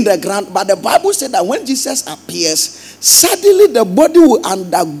be in the ground, but the Bible said that when Jesus appears, suddenly the body will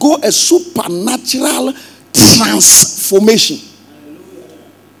undergo a supernatural transformation.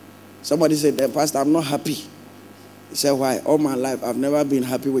 Somebody said, Pastor, I'm not happy. He said, why? All my life, I've never been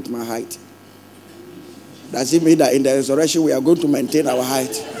happy with my height. Does it mean that in the resurrection we are going to maintain our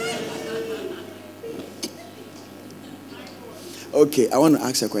height? Okay, I want to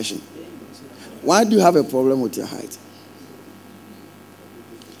ask a question. Why do you have a problem with your height?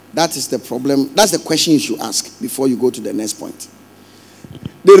 That is the problem. That's the question you should ask before you go to the next point.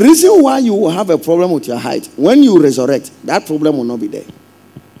 The reason why you will have a problem with your height, when you resurrect, that problem will not be there.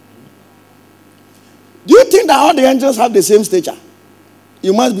 Do you think that all the angels have the same stature?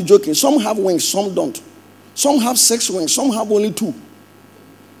 You must be joking. Some have wings, some don't. Some have 6 wings, some have only 2.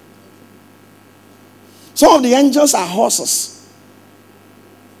 Some of the angels are horses.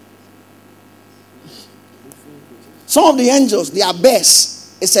 Some of the angels, they are bears.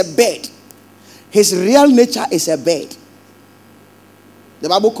 It's a bird. His real nature is a bird. The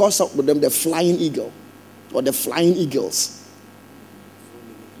Bible calls them the flying eagle or the flying eagles.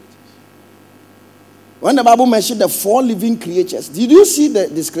 When the Bible mentioned the 4 living creatures, did you see the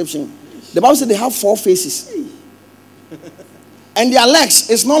description? The Bible said they have 4 faces. And their legs,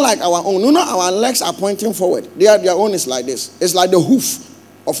 it's not like our own. You know, our legs are pointing forward. Their own is like this. It's like the hoof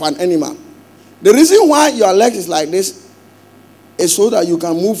of an animal. The reason why your leg is like this is so that you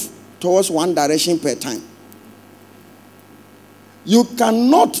can move towards one direction per time. You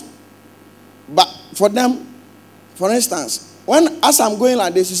cannot, but for them, for instance, as I'm going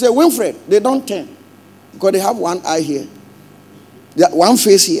like this, you say, Winfred, they don't turn. Because they have one eye here. They have one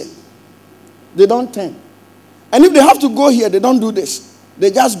face here. They don't turn. And if they have to go here, they don't do this.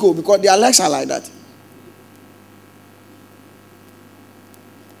 They just go because their legs are like that.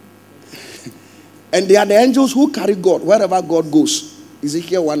 And they are the angels who carry God wherever God goes.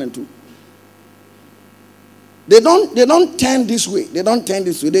 Ezekiel 1 and 2. They don't turn this way. They don't turn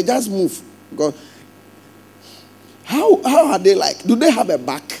this way. They just move. Because how are they like? Do they have a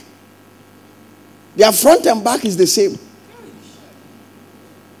back? Their front and back is the same.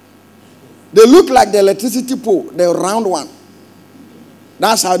 They look like the electricity pole, the round one.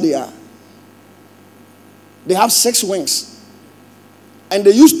 That's how they are. They have 6 wings. And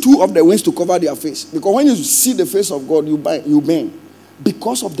they use 2 of the wings to cover their face. Because when you see the face of God, you burn.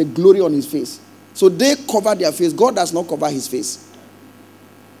 Because of the glory on his face. So they cover their face. God does not cover his face.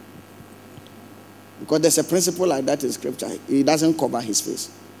 Because there's a principle like that in scripture. He doesn't cover his face.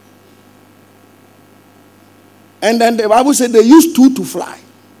 And then the Bible said they use 2 to fly.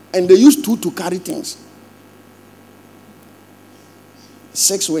 And they use 2 to carry things.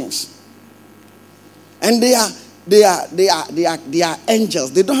 6 wings. And they are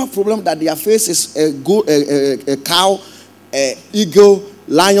angels. They don't have problem that their face is a cow, a eagle,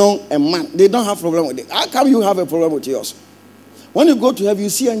 lion, and man. They don't have problem with it. How come you have a problem with yours? When you go to heaven, you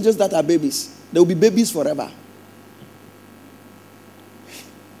see angels that are babies. They will be babies forever.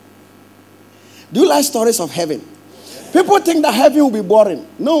 Do you like stories of heaven? People think that heaven will be boring.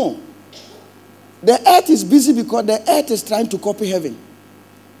 No. The earth is busy because the earth is trying to copy heaven.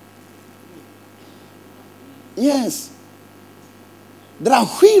 Yes. There are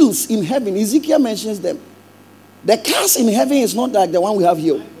wheels in heaven. Ezekiel mentions them. The cars in heaven is not like the one we have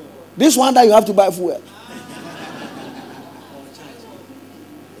here. This one that you have to buy fuel.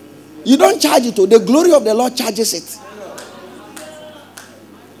 You don't charge it. The glory of the Lord charges it.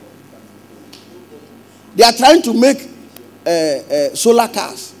 They are trying to make solar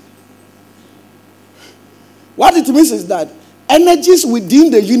cars. What it means is that energies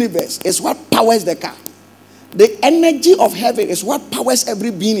within the universe is what powers the car. The energy of heaven is what powers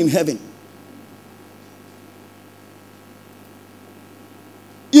every being in heaven.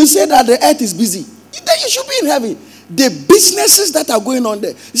 You say that the earth is busy. Then you should be in heaven. The businesses that are going on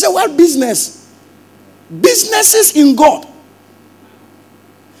there. You say, what business? Businesses in God.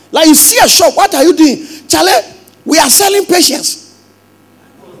 Like you see a shop, what are you doing? Charlie, we are selling patience.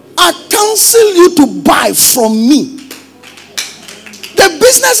 I counsel you to buy from me. The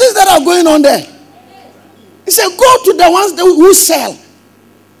businesses that are going on there. He said, go to the ones who sell.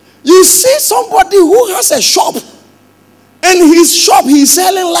 You see somebody who has a shop. And his shop, he's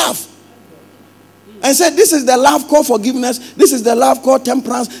selling love. And said, this is the love called forgiveness. This is the love called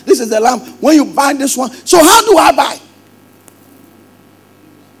temperance. This is the love. When you buy this one. So how do I buy?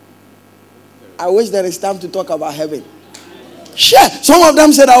 I wish there is time to talk about heaven. Sure. Some of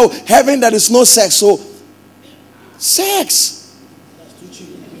them said, oh, heaven there is no sex. So, sex.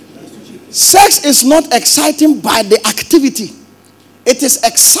 Sex is not exciting by the activity. It is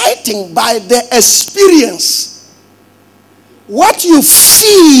exciting by the experience. What you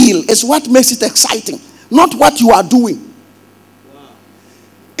feel is what makes it exciting, not what you are doing. Wow.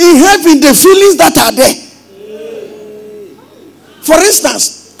 In heaven, the feelings that are there. For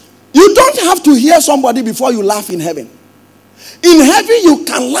instance, you don't have to hear somebody before you laugh in heaven. In heaven, you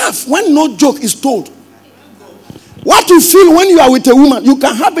can laugh when no joke is told. What you feel when you are with a woman, you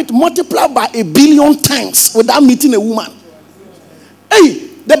can have it multiplied by 1 billion times without meeting a woman. Hey,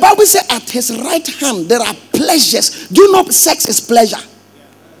 the Bible says at his right hand there are pleasures. Do you know sex is pleasure?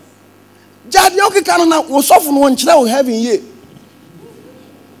 Jadioki kanana was often one child heaven ye.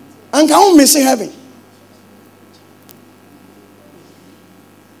 And can we miss heaven?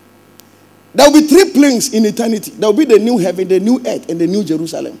 There will be 3 planes in eternity. There will be the new heaven, the new earth, and the new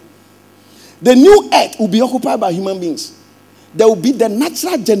Jerusalem. The new earth will be occupied by human beings. There will be the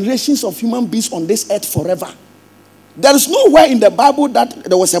natural generations of human beings on this earth forever. There is nowhere in the Bible that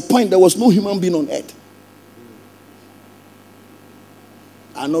there was a point there was no human being on earth.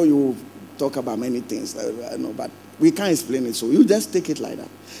 I know you talk about many things, I know, but we can't explain it, so you just take it like that.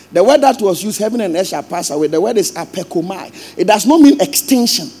 The word that was used, heaven and earth shall pass away, the word is apekomai. It does not mean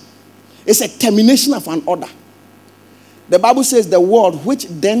extinction. It's a termination of an order. The Bible says the world which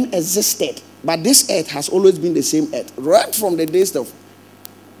then existed, but this earth has always been the same earth, right from the days of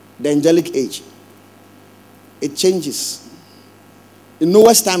the angelic age. It changes. In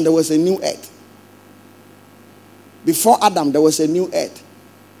Noah's time, there was a new earth. Before Adam, there was a new earth.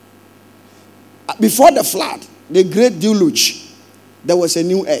 Before the flood, the great deluge, there was a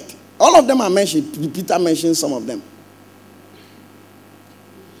new earth. All of them are mentioned. Peter mentioned some of them.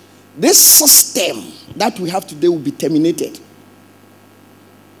 This system that we have today will be terminated.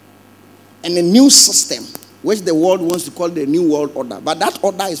 And a new system, which the world wants to call the New World Order. But that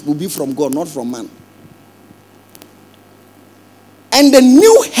order will be from God, not from man. And the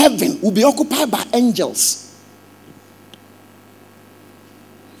new heaven will be occupied by angels.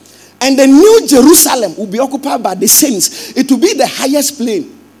 And the new Jerusalem will be occupied by the saints. It will be the highest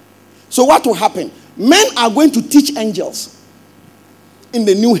plane. So what will happen? Men are going to teach angels in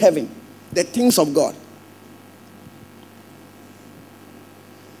the new heaven the things of God.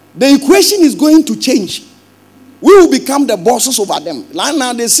 The equation is going to change. We will become the bosses over them. Right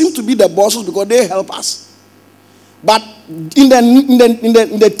now, they seem to be the bosses because they help us. But in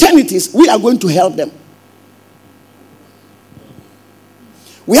the eternities, we are going to help them.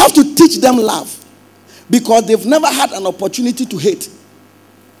 We have to teach them love because they've never had an opportunity to hate.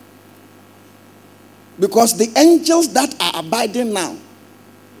 Because the angels that are abiding now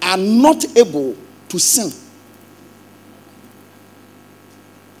are not able to sin.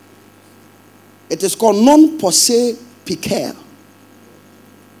 It is called non posse piquer.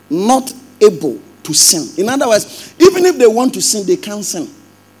 Not able to sin. In other words, even if they want to sin, they can't sin.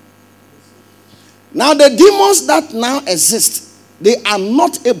 Now the demons that now exist, they are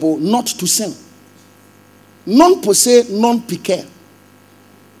not able not to sin. Non posse, non piquer.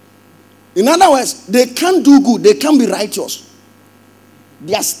 In other words, they can't do good, they can't be righteous.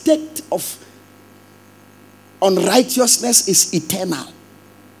 Their state of unrighteousness is eternal.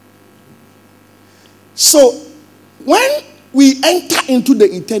 So, when we enter into the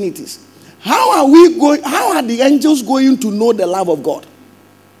eternities, how are the angels going to know the love of God?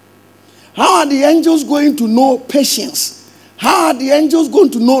 How are the angels going to know patience? How are the angels going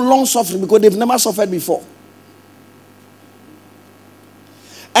to know long suffering? Because they've never suffered before.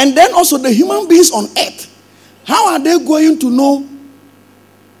 And then also the human beings on earth, how are they going to know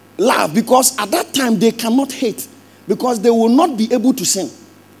love? Because at that time they cannot hate, because they will not be able to sin.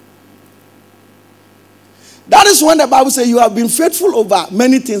 That is when the Bible says you have been faithful over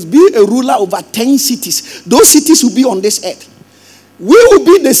many things. Be a ruler over 10 cities. Those cities will be on this earth. We will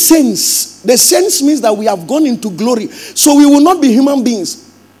be the saints. The saints means that we have gone into glory. So we will not be human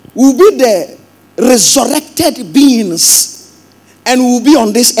beings. We will be the resurrected beings. And we will be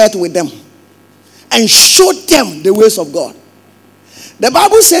on this earth with them. And show them the ways of God. The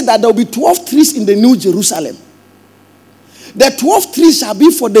Bible said that there will be 12 trees in the New Jerusalem. The 12 trees shall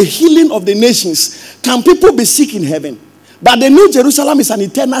be for the healing of the nations. Can people be sick in heaven? But the New Jerusalem is an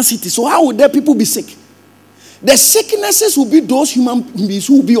eternal city. So how would the people be sick? The sicknesses will be those human beings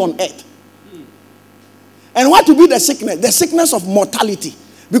who will be on earth. And what will be the sickness? The sickness of mortality.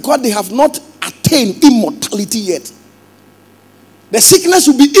 Because they have not attained immortality yet. The sickness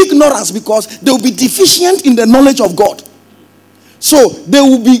will be ignorance because they will be deficient in the knowledge of God. So they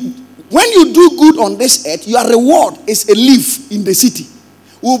will be, when you do good on this earth, your reward is a leaf in the city.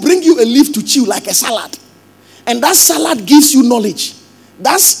 We will bring you a leaf to chew like a salad. And that salad gives you knowledge.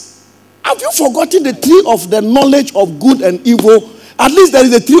 Have you forgotten the tree of the knowledge of good and evil? At least there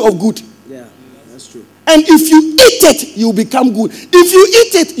is a tree of good. Yeah, that's true. And if you eat it, you become good. If you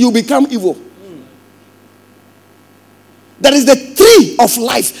eat it, you become evil. There is the tree of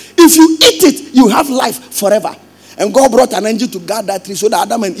life. If you eat it, you have life forever. And God brought an angel to guard that tree so that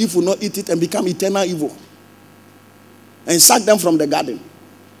Adam and Eve will not eat it and become eternal evil. And sack them from the garden.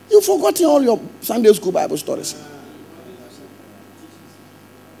 You've forgotten all your Sunday school Bible stories.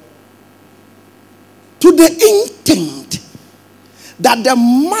 To the intent that the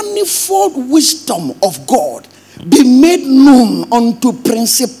manifold wisdom of God be made known unto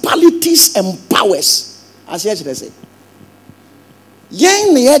principalities and powers. As yesterday said.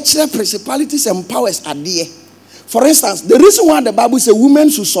 Principalities and powers are there. For instance, the reason why the Bible says women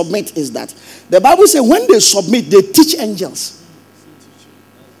should submit is that the Bible says when they submit, they teach angels.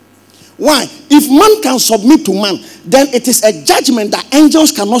 Why? If man can submit to man, then it is a judgment that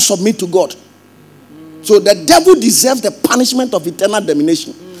angels cannot submit to God. So the devil deserves the punishment of eternal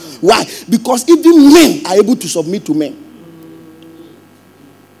damnation. Why? Because even men are able to submit to men.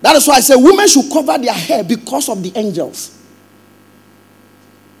 That is why I say women should cover their hair because of the angels.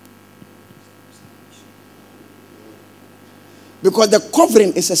 Because the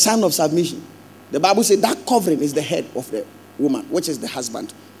covering is a sign of submission. The Bible says that covering is the head of the woman, which is the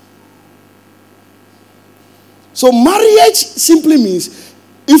husband. So marriage simply means,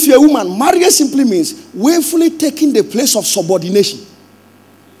 if you're a woman, marriage simply means willfully taking the place of subordination.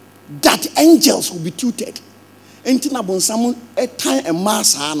 That angels will be tutored. Entina bonsamu etan e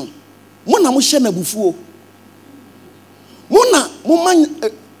masano. Mona mo hye na bufuo. Mona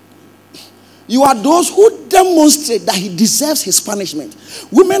You are those who demonstrate that he deserves his punishment.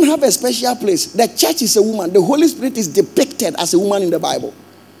 Women have a special place. The church is a woman. The Holy Spirit is depicted as a woman in the Bible.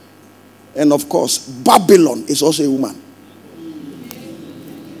 And of course, Babylon is also a woman.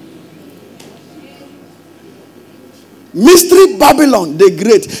 Mystery Babylon the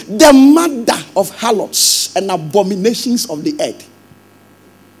Great, the mother of harlots and abominations of the earth.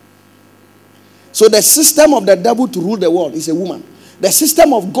 So the system of the devil to rule the world is a woman. The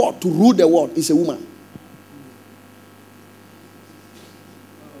system of God to rule the world is a woman.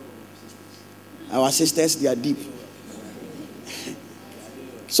 Our sisters, they are deep.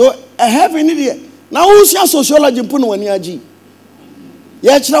 So I have an idea. Now who's your sociology?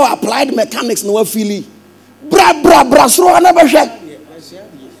 Yeah, applied mechanics no feeling. Bra so I never share.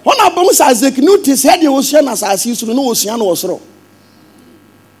 When I bounce as the notice head the ocean as I see to no ocean was wrong.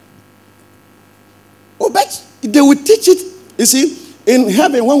 Oh, but they will teach it. You see, in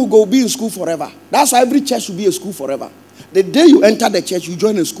heaven, when we go be in school forever. That's why every church should be a school forever. The day you enter the church, you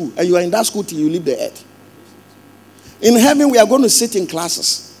join a school, and you are in that school till you leave the earth. In heaven, we are going to sit in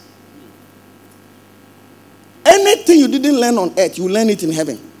classes. Anything you didn't learn on earth, you learn it in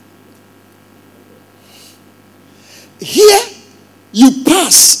heaven. Here, you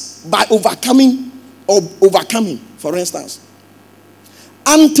pass by overcoming, for instance.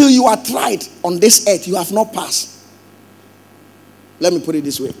 Until you are tried on this earth, you have not passed. Let me put it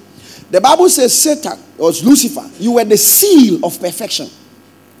this way. The Bible says Satan, or Lucifer, you were the seal of perfection.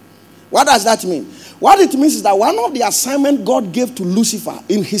 What does that mean? What it means is that one of the assignments God gave to Lucifer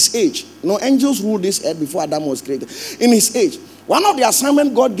in his age, angels ruled this earth before Adam was created. In his age, one of the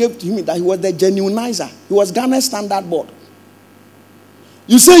assignments God gave to him is that he was the genuinizer. He was Ghana's standard board.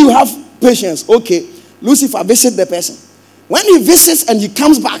 You say you have patience. Okay, Lucifer, visit the person. When he visits and he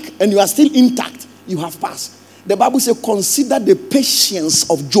comes back and you are still intact, you have passed. The Bible says, consider the patience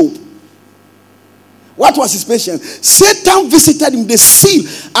of Job. What was his patience? Satan visited him, the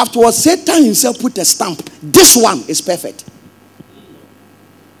seal. Afterwards, Satan himself put a stamp. This one is perfect.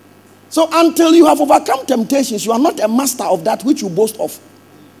 So until you have overcome temptations, you are not a master of that which you boast of.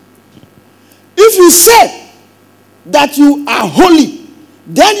 If you say that you are holy,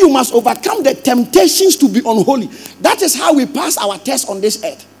 then you must overcome the temptations to be unholy. That is how we pass our test on this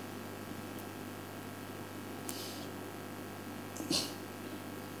earth.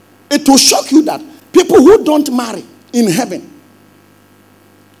 It will shock you that people who don't marry in heaven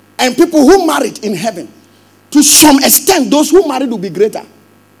and people who married in heaven, to some extent, those who married will be greater.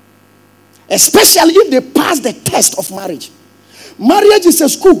 Especially if they pass the test of marriage. Marriage is a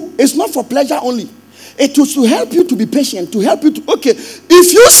school. It's not for pleasure only. It is to help you to be patient, to help you to, okay,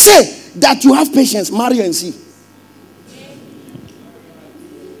 if you say that you have patience, marry and see.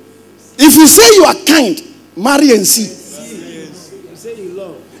 If you say you are kind, marry and see.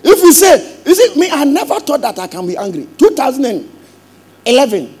 If you say, you see, me, I never thought that I can be angry.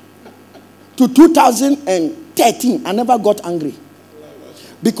 2011 to 2013, I never got angry.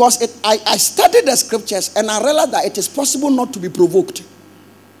 Because I studied the scriptures and I realized that it is possible not to be provoked.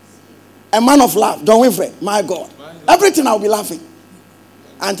 A man of love, John Winfred, my God. Everything I'll be laughing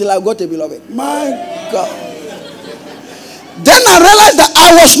until I got a beloved. My God. Then I realized that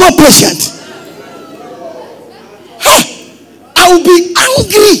I was not patient. I will be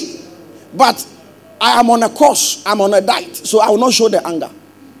angry, but I am on a course. I'm on a diet, so I will not show the anger.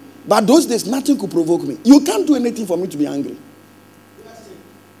 But those days, nothing could provoke me. You can't do anything for me to be angry.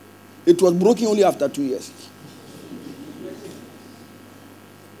 It was broken only after 2 years.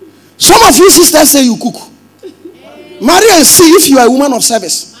 Some of you sisters say you cook. Marry and see if you are a woman of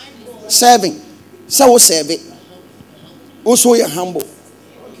service. Serving. So serve it. Also you're humble.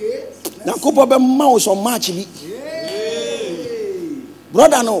 Now couple of mouse on match.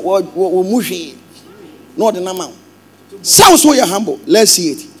 Brother no mushi. No the nama. So you're humble. Let's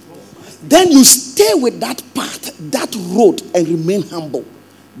see it. Then you stay with that path, that road, and remain humble.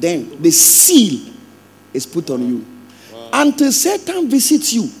 Then the seal is put on you. Wow. Until Satan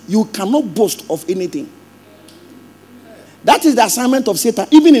visits you, you cannot boast of anything. That is the assignment of Satan,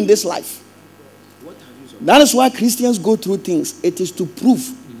 even in this life. That is why Christians go through things. It is to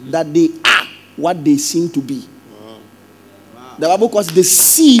prove that they are what they seem to be. Wow. Wow. The Bible calls it the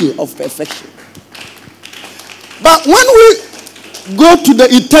seal of perfection. But when we go to the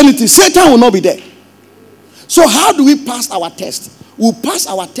eternity, Satan will not be there. So how do we pass our test? We pass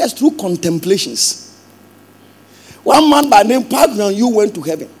our test through contemplations. One man by name Park Yu went to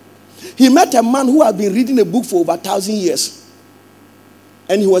heaven. He met a man who had been reading a book for over 1,000 years.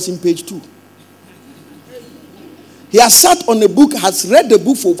 And he was in page 2. He has sat on a book, has read the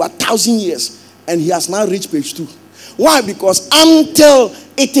book for over 1,000 years. And he has now reached page 2. Why? Because until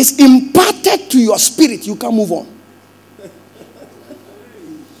it is imparted to your spirit, you can't move on.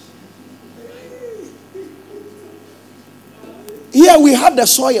 Here we have the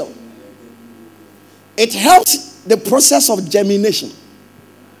soil. It helps the process of germination.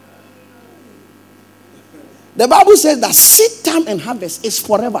 The Bible says that seed time and harvest is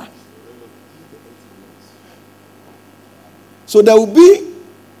forever. So there will be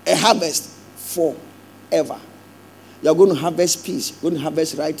a harvest forever. You are going to harvest peace. You're going to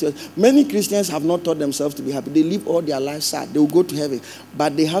harvest righteousness. Many Christians have not taught themselves to be happy. They live all their lives sad. They will go to heaven.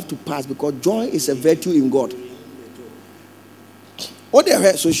 But they have to pass because joy is a virtue in God. What they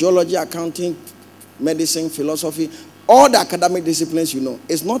heard, sociology, accounting, medicine, philosophy, all the academic disciplines you know,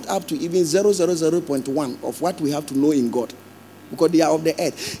 it's not up to even 0.001 of what we have to know in God. Because they are of the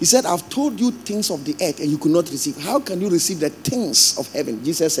earth. He said, I've told you things of the earth and you could not receive. How can you receive the things of heaven?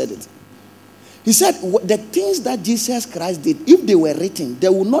 Jesus said it. He said, the things that Jesus Christ did, if they were written,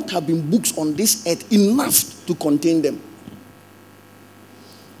 there would not have been books on this earth enough to contain them.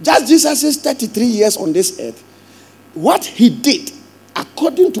 Just Jesus' 33 years on this earth, what he did,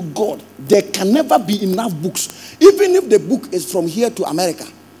 according to God, there can never be enough books. Even if the book is from here to America,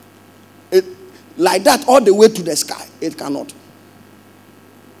 like that all the way to the sky, it cannot.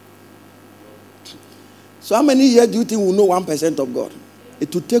 So how many years do you think we'll know 1% of God?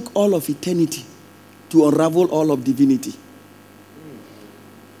 It will take all of eternity to unravel all of divinity.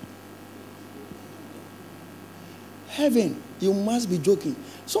 Heaven, you must be joking.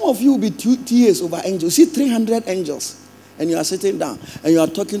 Some of you will be tears over angels. See 300 angels. And you are sitting down and you are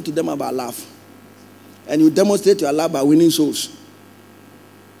talking to them about love. And you demonstrate your love by winning souls.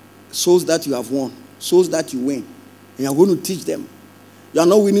 Souls that you have won. Souls that you win. And you are going to teach them. You are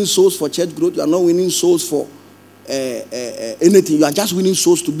not winning souls for church growth. You are not winning souls for anything. You are just winning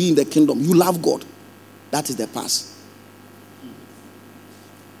souls to be in the kingdom. You love God. That is the past.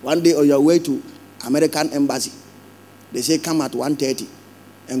 One day on your way to American embassy, they say come at 1:30.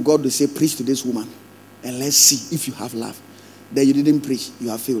 And God will say preach to this woman. And let's see if you have love. Then you didn't preach. You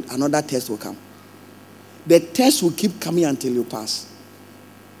have failed. Another test will come. The test will keep coming until you pass.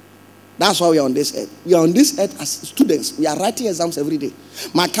 That's why we are on this earth. We are on this earth as students. We are writing exams every day.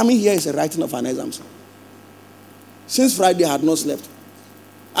 My coming here is a writing of an exam. Since Friday, I had not slept.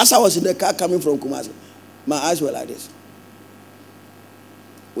 As I was in the car coming from Kumasi, my eyes were like this.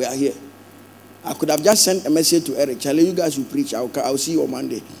 We are here. I could have just sent a message to Eric. Charlie, you guys will preach. I'll see you on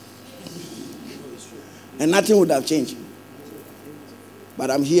Monday. And nothing would have changed. But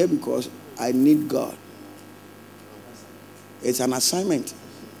I'm here because I need God. It's an assignment.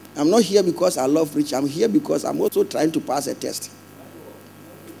 I'm not here because I love preaching. I'm here because I'm also trying to pass a test.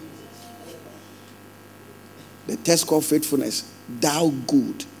 The test called faithfulness. Thou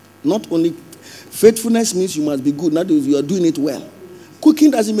good. Not only faithfulness means you must be good. Not if you are doing it well.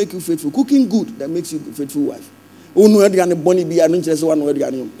 Cooking doesn't make you faithful. Cooking good, that makes you a faithful wife.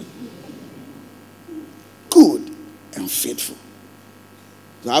 Good and faithful.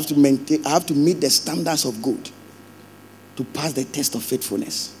 So I have to meet the standards of good to pass the test of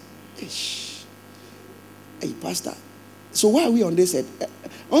faithfulness. Hey, Pastor. So why are we on this earth?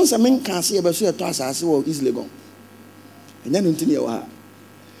 Once a man can see about so twice as well easily gone. And then until you are.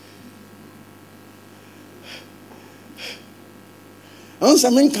 Once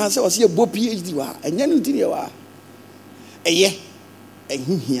a man can say was here bo PhD and then until you are. Yeah.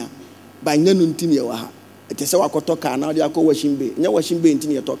 Here. By then until you are. It is our kotoka now they are called washing bay. No washing bay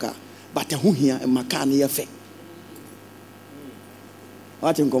until you talk. But who here and Macani effect.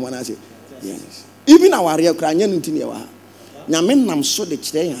 What in common I say? Yes. Even our real crying until you are. Namen nam so the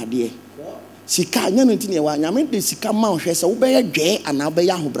chain idea. Sika nyanunti wa nyame de sika ma hwe se wo be ye dwe ana be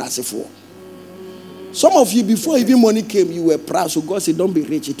ya hobrasefo. Some of you before even money came you were proud, so God said don't be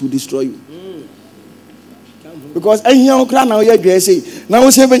rich, it will destroy you. Because ehia okra na ye dwe say na wo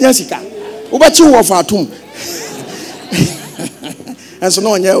se benya sika. Wo ba chi wo fa atom. And so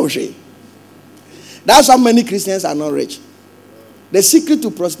no nya wo hwe. That's how many Christians are not rich. The secret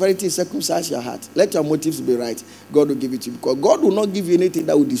to prosperity is circumcise your heart. Let your motives be right. God will give it to you. Because God will not give you anything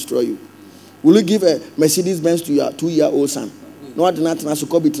that will destroy you. Will you give a Mercedes-Benz to your 2-year-old son? No one did not answer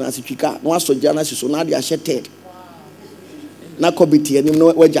Kobe Transifika. No one saw Janus, so now they are shattered. Na Kobe, and you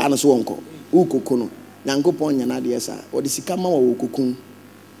know where Janus won't go. Ukokono. Yango Pon Yanadiasa. Or the Sikama or Ukukun.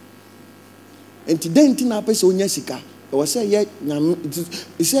 And today, Tina Peso Yesika. I was saying, yet,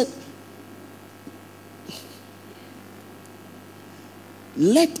 he said,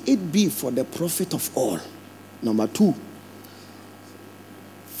 let it be for the profit of all. Number 2,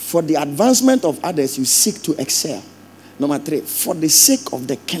 for the advancement of others, you seek to excel. Number 3, for the sake of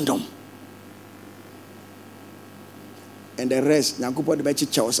the kingdom. and the rest, Nyankopɔn de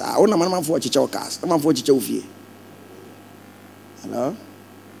bɛkyekyɛ wo saa. Wo na manamafo kyekyɛ wo cars, manamafo kyekyɛ wo fie. Hello?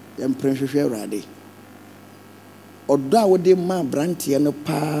 Yɛmpere hwehwɛ Awurade. Ɔdɔ a wode ma branteɛ no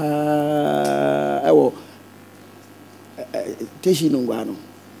paa ɛwɔ teshi nungwa no.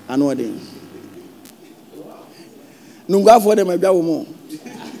 Ano ɔden. Nungwafoɔ de mabia wo mo.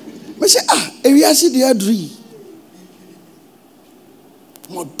 Me say ewiase de aduri.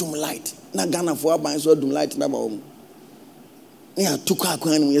 Mo dum light. Na Ghana for aban so dum light na ba wo mo. Ne atuko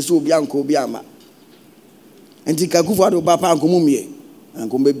akwan no yeso obi anko obi ama. Enti kakufo ado ba pa anko mu mie.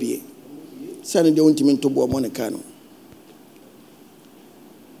 Anko mbebie. Say ne de wontimi ntobo mo ne ka no.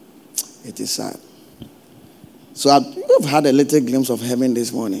 It is sad. So you've had a little glimpse of heaven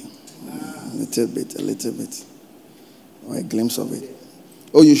this morning. A little bit. Or a glimpse of it.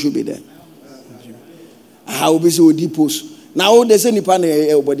 Oh, you should be there. How be so deep post. Now they say nipa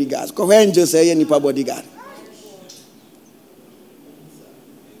na bodyguards. Because angels say nipa bodyguard.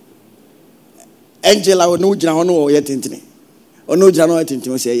 Angel I would know jina ono yet tintini. Ono jina no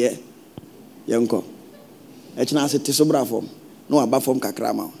tintini say ye. Yanko. Echina se tisobra form. No aba form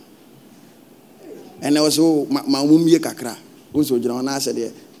kakra ma. And I was so ma mumie kakra. Unso jina ona se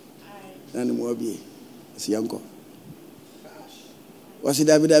de. Na ni mo bi. Si yanko. Was it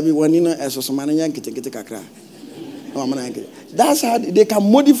David when you know as was man yank kakra? No, that's how they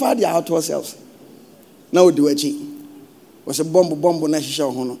can modify their outward selves. Now do a cheat. Was a bomb na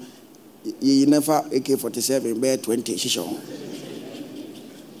shisha hono. You never AK-47 bear 20 shisha.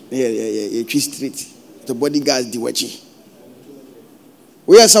 Yeah. Tree street. The bodyguards do a cheat.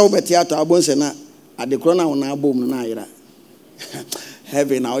 We are so better at our bones and at the corner on our boom na ira.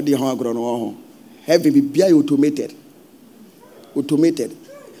 Heaven out the home. Heaven be automated.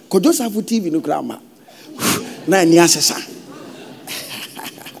 Could just have TV no grammar. Na ni asesa.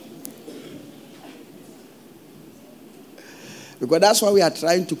 Because that's what we are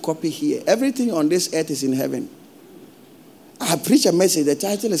trying to copy here. Everything on this earth is in heaven. I preach a message. The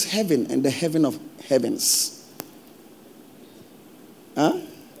title is Heaven and the Heaven of Heavens. Huh?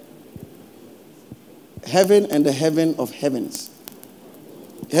 Heaven and the Heaven of Heavens.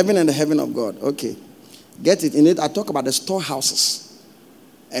 Heaven and the Heaven of God. Okay. Get it? In it, I talk about the storehouses.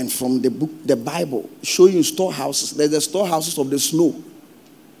 And from the book, the Bible, show you storehouses. There's the storehouses of the snow.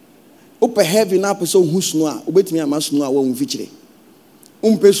 Open heaven up so who snow. Wait me a man snow won't feature.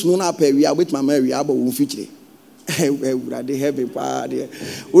 Umpe snow na pe we wait my Mary abo won't feature. The heaven party.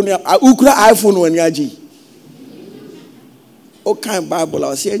 Ukra iPhone when yaji. O kind Bible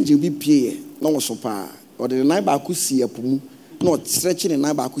I say you be pay no so pa. Or the night ba ku see apumu. Not stretching the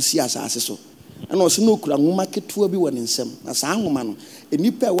night ba ku see asase so. And also no kura ngoma ketua bi wɔ ne nsam na saa ngoma no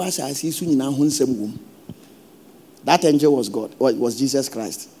enipa wa asase so nyina ho nsam wom. That angel was God, or it was Jesus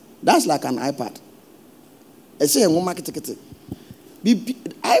Christ. That's like an iPad. I say ngoma ketekete.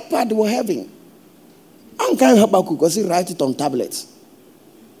 iPad were having. I can't help but because he write it on tablets.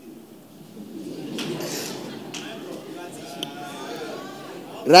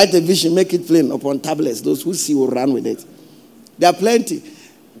 Write a vision, make it plain upon tablets. Those who see will run with it. There are plenty.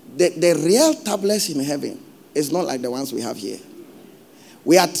 The real tablets in heaven is not like the ones we have here.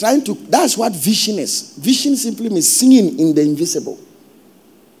 We are trying to, that's what vision is. Vision simply means seeing in the invisible.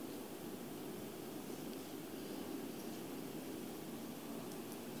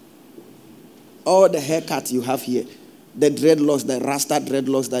 All the haircut you have here, the dreadlocks, the rasta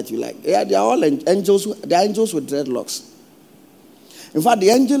dreadlocks that you like, yeah, they are all angels. They are angels with dreadlocks. In fact, the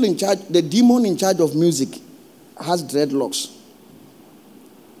angel in charge, the demon in charge of music has dreadlocks.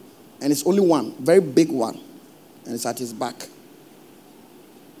 And it's only one, very big one. And it's at his back.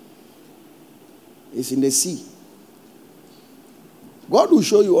 It's in the sea. God will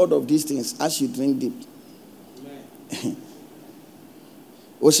show you all of these things as you drink deep.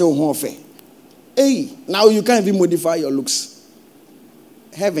 Hey, now you can't even modify your looks.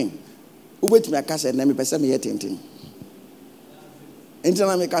 Heaven. The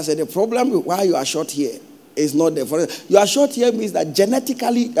problem why you are short here is not there. You are short here means that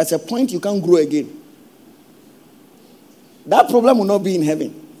genetically, that's a point you can't grow again. That problem will not be in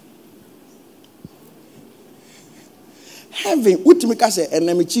heaven. Heaven, utimika say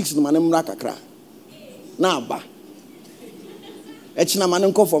enemy chicks no manem rakakra. Na ba. Echina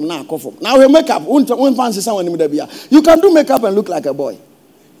manem come from na come from. Now we make up. One fancy someone in the you can do makeup and look like a boy.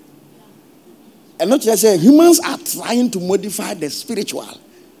 And not just say humans are trying to modify the spiritual,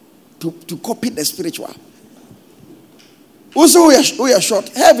 to copy the spiritual. Also, we are short.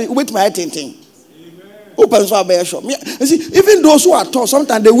 Heavy, wait my thing. Open so be short. See, even those who are tall,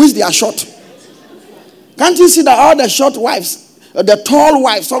 sometimes they wish they are short. Can't you see that all the short wives, The tall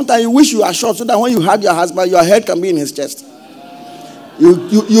wife, sometimes you wish you are short so that when you hug your husband, your head can be in his chest.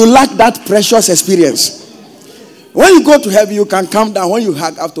 You lack that precious experience. When you go to heaven, you can come down. When you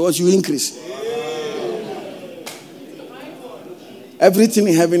hug afterwards, you increase. Everything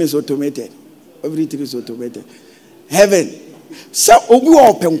in heaven is automated. Everything is automated. Heaven. So,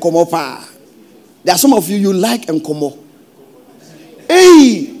 there are some of you like enkomo.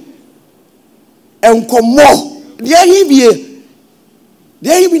 Hey! Enkomo. There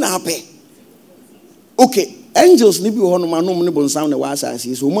he be happy. Okay. Angels ni bi ho no manom ne bonsam ne wa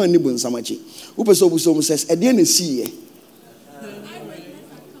asase so man ni bonsam achi wo pese obusom says e de na siye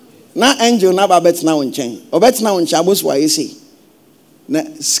na angel na ba betna wo nchen obetna wo nchen abosu wa yesi na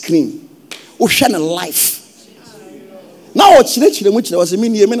screen wo hwe na life na o chire mu chire wo se me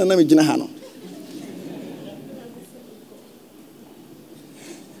nie me na me gina ha no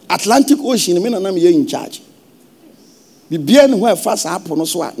Atlantic Ocean me na me ye in charge bibia ne ho e fa sa apo no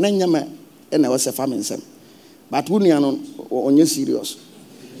so a na nyama e na wo se fa me nsem. But when you are on serious,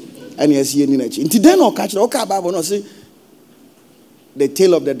 and you see any nature. Until then, I'll catch the Bible. Say the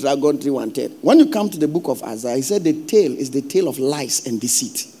tail of the dragon 3:1. When you come to the book of Isaiah, he said the tail is the tail of lies and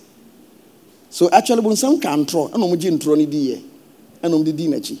deceit. So actually, when some can throw, I know Mujin Troni die, I know the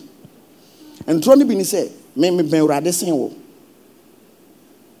dinachi. And Troni bin say, me rade sen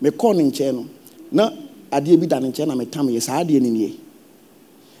me calling channel. Na adie bi dan channel me tam yes adie ni nie.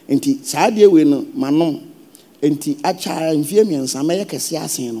 Enti saadie we no manom. Enti acha mfie miensa meye kese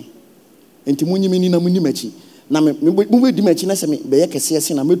asen no enti munyimi na munyimachi na me di machi na se me beye kese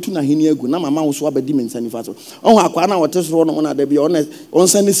asen na metu na heni agu na mama wo so abadi mensa ni fa so on akwa na wote so no na da bia on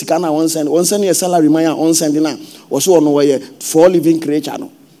send sika na on send your salary man ya on send na wo so no we for living creature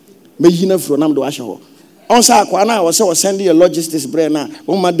no me yina fro na me do ahye ho on sa akwa na wo se wo send your logistics brain na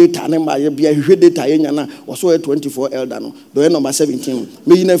wo ma data na ma bia hwe data yenya na wo so 24 elder no do number 17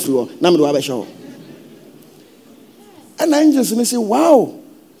 me yina fro na me do abehye ho. And angels and they say, wow.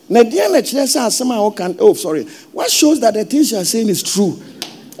 What shows that the things you are saying is true?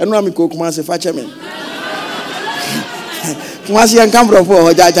 And Rami Kokuma say, fetch me. Kumasi and come from for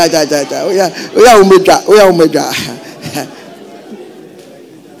we are Omega.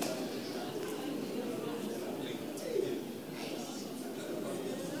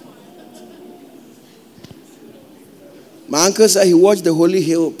 My uncle said he watched the Holy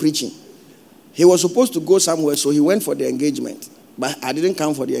Hill preaching. He was supposed to go somewhere, so he went for the engagement. But I didn't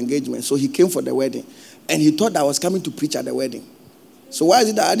come for the engagement, so he came for the wedding. And he thought I was coming to preach at the wedding. So why is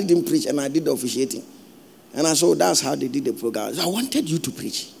it that I didn't preach and I did the officiating? And I said, that's how they did the program. So I wanted you to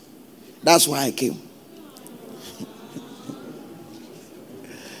preach. That's why I came.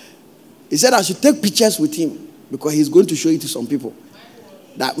 He said I should take pictures with him because he's going to show it to some people.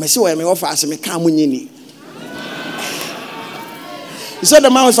 That me see where me offer as me come in. He said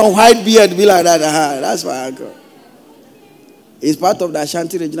the man with some white beard be like that. That's my uncle. He's part of the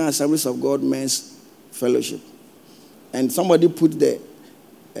Ashanti Regional Assemblies of God Men's Fellowship. And somebody put the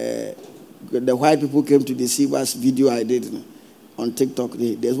white people came to deceive us video I did on TikTok.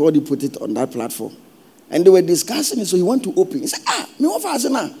 There's already put it on that platform. And they were discussing it, so he went to open. He said, me offer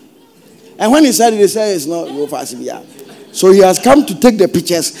now. And when he said it, they said it's not me offer. So he has come to take the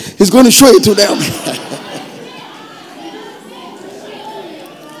pictures. He's going to show it to them.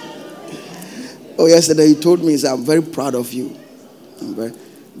 Oh, yesterday he told me, he said, I'm very proud of you. I'm very,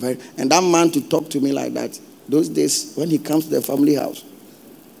 very. And that man to talk to me like that, those days when he comes to the family house,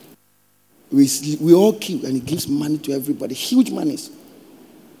 we all keep, and he gives money to everybody, huge monies.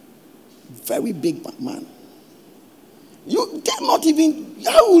 Very big man. You cannot even.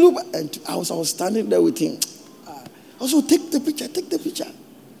 And I was standing there with him. Also, take the picture.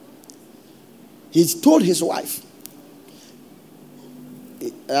 He's told his wife,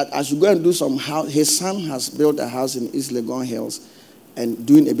 I should go and do some house. His son has built a house in East Legon Hills and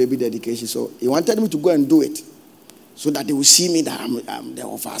doing a baby dedication. So he wanted me to go and do it so that they will see me that I'm the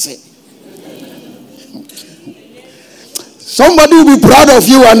officer. Somebody will be proud of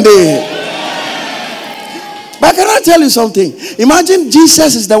you one day. But can I tell you something? Imagine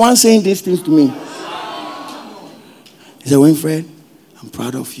Jesus is the one saying these things to me. He said, Winfred, I'm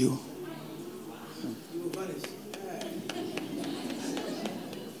proud of you.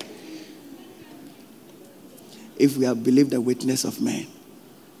 If we have believed the witness of man,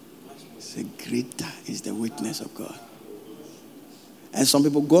 the greater is the witness of God. And some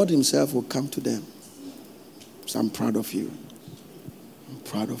people, God himself will come to them. So I'm proud of you. I'm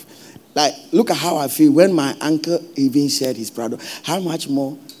proud of. Like, look at how I feel when my uncle even said he's proud of. How much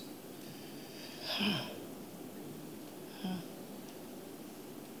more?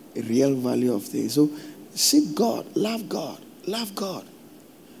 A real value of things. So seek God, love God, Love God.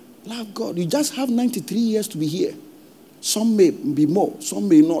 Love God. You just have 93 years to be here. Some may be more, some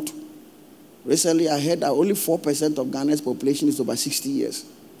may not. Recently, I heard that only 4% of Ghana's population is over 60 years.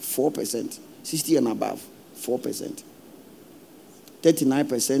 4%. 60 and above. 4%.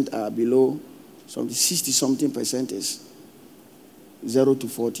 39% are below. 60-something percent is 0 to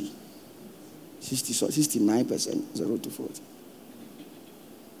 40. 69%, 0 to 40.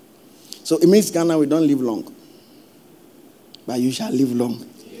 So it means Ghana, we don't live long. But you shall live long.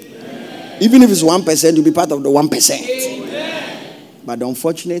 Amen. Even if it's 1%, you'll be part of the 1%. Amen. But the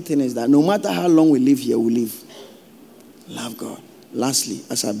unfortunate thing is that no matter how long we live here, we live. Love God. Lastly,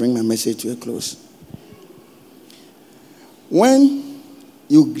 as I bring my message to a close. When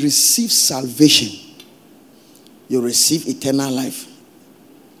you receive salvation, you receive eternal life.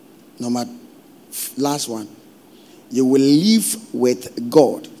 Last one. You will live with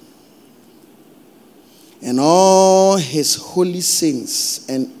God and all his holy saints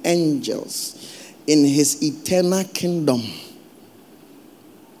and angels in his eternal kingdom.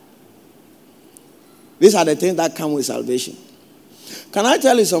 These are the things that come with salvation. Can I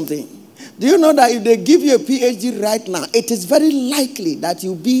tell you something? Do you know that if they give you a PhD right now, it is very likely that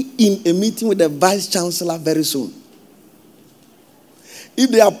you'll be in a meeting with the vice chancellor very soon? If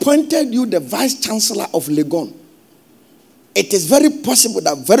they appointed you the vice chancellor of Legon, it is very possible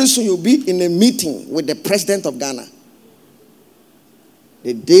that very soon you'll be in a meeting with the president of Ghana.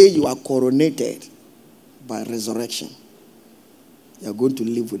 The day you are coronated by resurrection, you are going to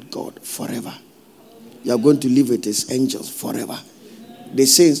live with God forever. You are going to live with his angels forever. The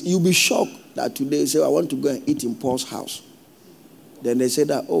saints, you'll be shocked that today you say, I want to go and eat in Paul's house. Then they say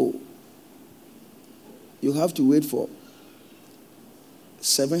that, you have to wait for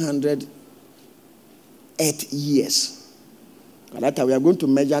 708 years. At that time, we are going to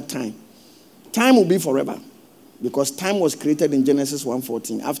measure time. Time will be forever. Because time was created in Genesis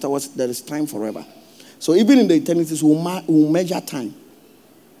 1:14. Afterwards, there is time forever. So even in the eternities, we'll measure time.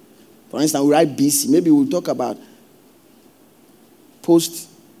 For instance, we write BC. Maybe we'll talk about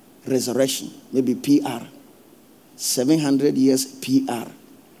post-resurrection. Maybe PR. 700 years PR.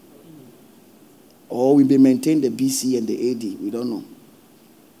 Or we may maintain the BC and the AD. We don't know.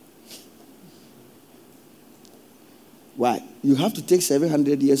 Why? You have to take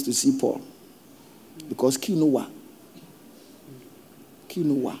 700 years to see Paul. Because Kinowa.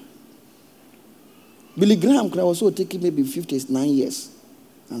 Billy Graham could also take maybe 59 years.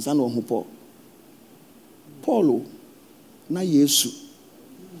 And son of Paul. Paulo. Na Yesu.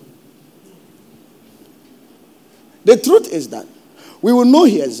 The truth is that we will know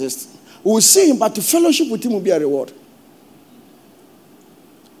he exists. We will see him, but to fellowship with him will be a reward.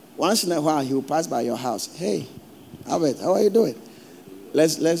 Once in a while, he will pass by your house. Hey, Albert, how are you doing?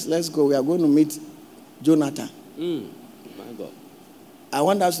 Let's go. We are going to meet Jonathan. My God. I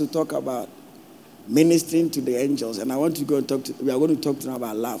want us to talk about ministering to the angels, and I want to go and we are going to talk to them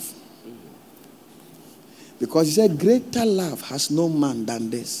about love. Because he said, greater love has no man than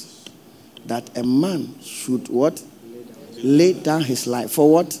this, that a man should what? Lay down his life.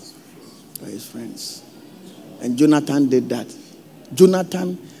 For what? For his friends. And Jonathan did that.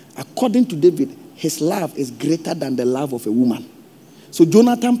 Jonathan, according to David, his love is greater than the love of a woman. So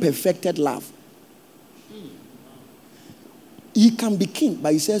Jonathan perfected love. He can be king,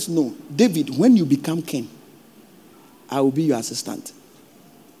 but he says, no, David, when you become king, I will be your assistant.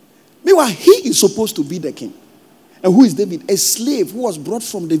 Meanwhile, he is supposed to be the king. And who is David? A slave who was brought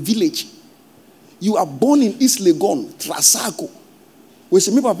from the village. You are born in East Legon, Trasako. We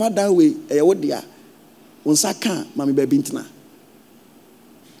say, me papa that way, dia. Unsaka, mami bebintina.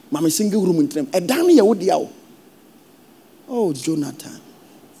 Mami single room in them. Edani dia. Oh, Jonathan.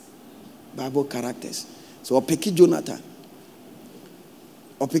 Bible characters. So, Opeki Jonathan.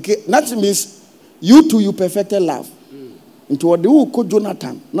 That means you too, you perfected love. Into what they will call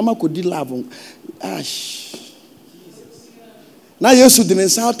Jonathan. Nama could do love. Now Yesu didn't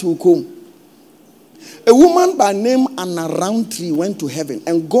start to come. A woman by name Anna Roundtree went to heaven,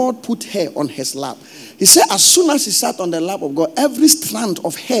 and God put her on his lap. He said, as soon as she sat on the lap of God, every strand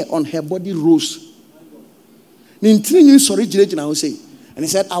of hair on her body rose. And he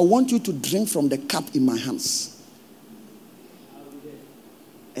said, I want you to drink from the cup in my hands.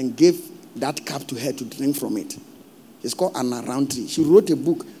 And gave that cup to her to drink from it. It's called Anna Roundtree. She wrote a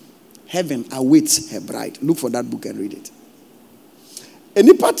book, Heaven Awaits Her Bride. Look for that book and read it.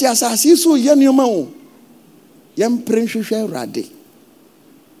 Any party as I see so young young princess rade.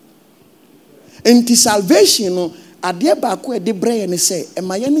 And the salvation adeɛ baako a ɛde brɛ ne sɛ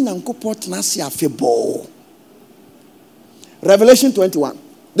ɛma yɛn ne Nyankopɔn tena se afebɔɔ. Revelation 21.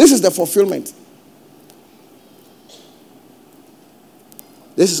 This is the fulfillment.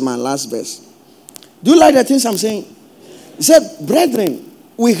 This is my last verse. Do you like the things I'm saying? He said, brethren,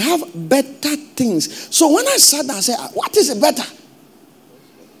 we have better things. So when I sat down, I said, what is it better?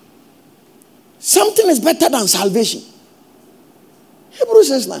 Something is better than salvation. Hebrews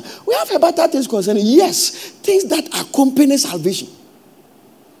says now, we have better things concerning, yes, things that accompany salvation.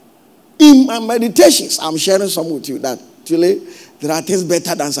 In my meditations, I'm sharing some with you that actually there are things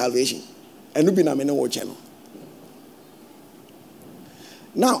better than salvation. And you've been a many channel.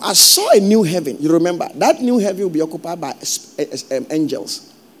 Now, I saw a new heaven. You remember, that new heaven will be occupied by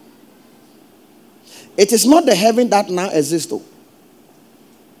angels. It is not the heaven that now exists, though.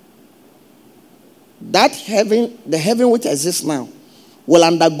 That heaven, the heaven which exists now, will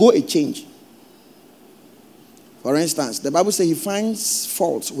undergo a change. For instance, the Bible says he finds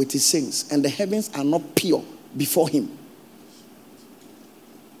faults with his saints, and the heavens are not pure before him.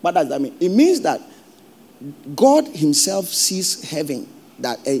 What does that mean? It means that God himself sees heaven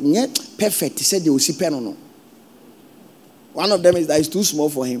that perfect. He said they will see pen. One of them is that it's too small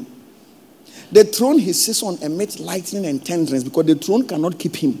for him. The throne he sits on emits lightning and thunderings because the throne cannot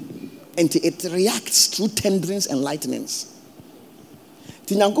keep him. And it reacts through thunderings and lightnings.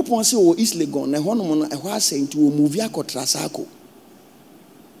 Tinyankopon se wo East Legon na ho no ehwa asenti wo movie akotrasako.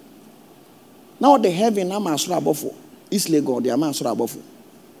 Now the heaven na masoro abofo. East Legon the masoro abofo.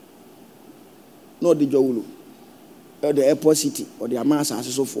 No the jowulu. Or the airport city or the amas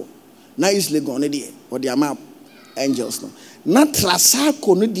so for. Na East Legon ne de or the ama angels no. Na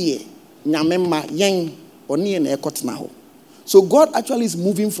trasako no de nyamemma yen oni na ekotena ho. So God actually is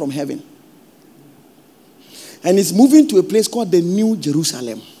moving from heaven. And it's moving to a place called the New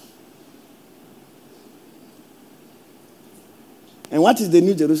Jerusalem. And what is the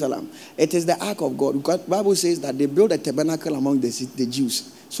New Jerusalem? It is the ark of God. Because the Bible says that they built a tabernacle among the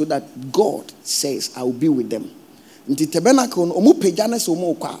Jews so that God says, I will be with them. In the tabernacle,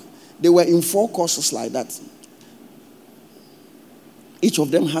 they were in 4 courses like that. Each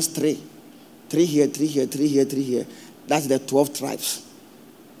of them has 3. 3 here, 3 here, 3 here, 3 here. That's the 12 tribes.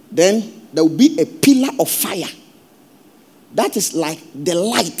 Then there will be a pillar of fire. That is like the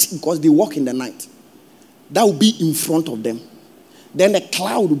light because they walk in the night. That will be in front of them. Then the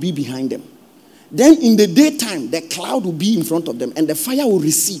cloud will be behind them. Then in the daytime, the cloud will be in front of them and the fire will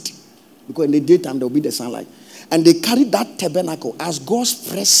recede because in the daytime there will be the sunlight. And they carry that tabernacle as God's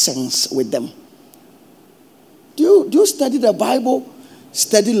presence with them. Do you study the Bible?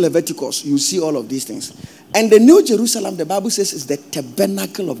 Study Leviticus. You see all of these things. And the New Jerusalem, the Bible says, is the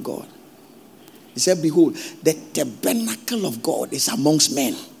tabernacle of God. He said, behold, the tabernacle of God is amongst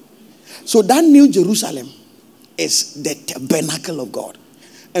men. So that New Jerusalem is the tabernacle of God.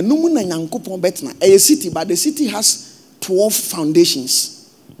 And no one a city, but the city has 12 foundations.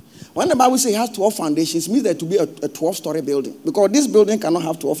 When the Bible says it has 12 foundations, it means there to be a 12-story building. Because this building cannot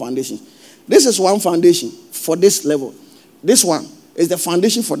have 12 foundations. This is one foundation for this level. This one is the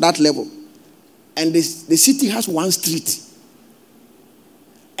foundation for that level. And the city has 1 street.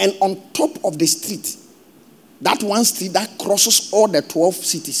 And on top of the street, that 1 street that crosses all the 12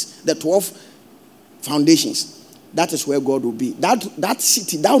 cities, the 12 foundations, that is where God will be. That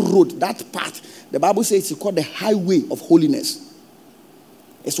city, that road, that path, the Bible says it's called the highway of holiness.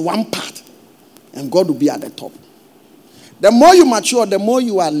 It's one path. And God will be at the top. The more you mature, the more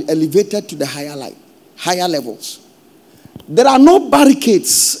you are elevated to the higher levels. There are no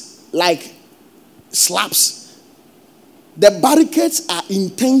barricades like slabs. The barricades are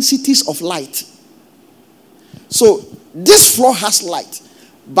intensities of light. So this floor has light,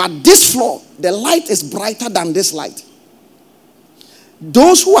 but this floor, the light is brighter than this light.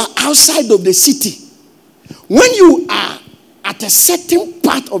 Those who are outside of the city, when you are at a certain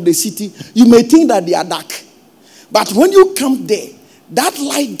part of the city, you may think that they are dark. But when you come there, that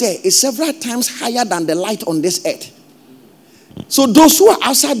light there is several times higher than the light on this earth. So those who are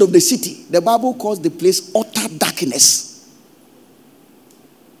outside of the city, the Bible calls the place utter darkness.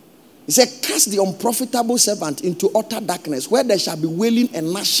 It said, cast the unprofitable servant into utter darkness, where there shall be wailing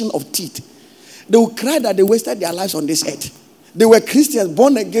and gnashing of teeth. They will cry that they wasted their lives on this earth. They were Christians,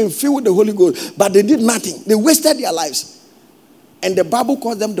 born again, filled with the Holy Ghost, but they did nothing. They wasted their lives. And the Bible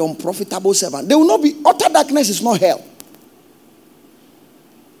calls them the unprofitable servant. They will not be, utter darkness is not hell.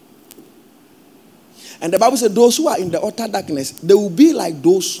 And the Bible said those who are in the utter darkness, they will be like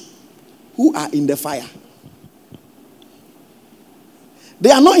those who are in the fire. They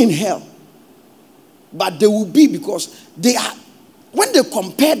are not in hell. But they will be because they are, when they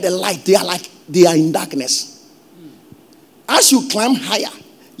compare the light, they are like, they are in darkness. As you climb higher,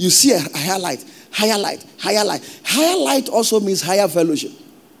 you see a higher light, higher light, higher light. Higher light also means higher fellowship,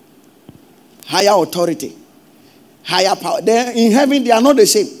 higher authority. Higher power. In heaven, they are not the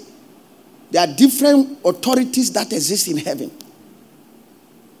same. There are different authorities that exist in heaven.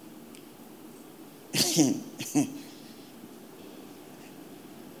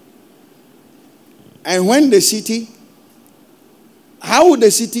 And when the city, how will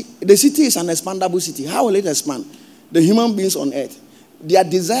the city is an expandable city. How will it expand? The human beings on earth, their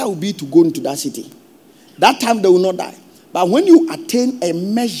desire will be to go into that city. That time they will not die. But when you attain a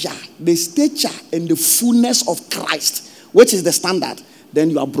measure, the stature and the fullness of Christ, which is the standard, then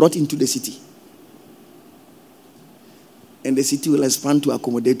you are brought into the city. And the city will expand to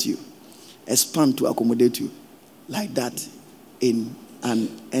accommodate you. Expand to accommodate you. Like that in an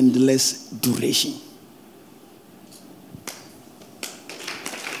endless duration.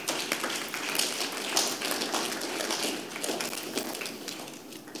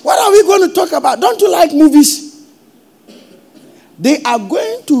 What are we going to talk about? Don't you like movies? They are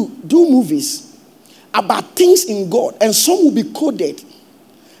going to do movies about things in God, and some will be coded.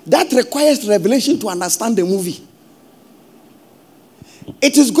 That requires revelation to understand the movie.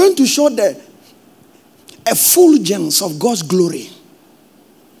 It is going to show the effulgence of God's glory.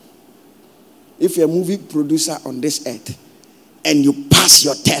 If you're a movie producer on this earth and you pass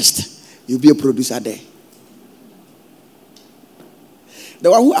your test, you'll be a producer there. The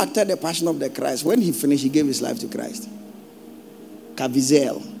one who acted the Passion of the Christ, when he finished, he gave his life to Christ.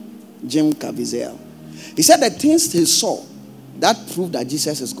 Jim Caviezel. He said the things he saw that proved that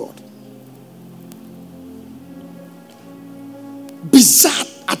Jesus is God. Bizarre.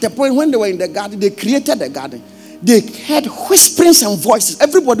 At the point when they were in the garden, they created the garden. They heard whisperings and voices.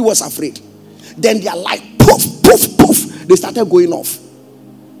 Everybody was afraid. Then their light, poof, poof, poof. They started going off.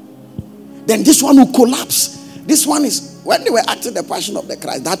 Then this one will collapse. This one is, when they were acting the Passion of the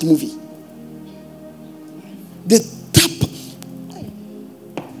Christ, that movie, they tap.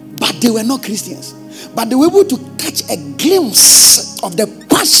 But they were not Christians. But they were able to catch a glimpse of the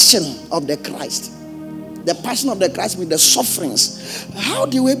Passion of the Christ. The Passion of the Christ with the sufferings. How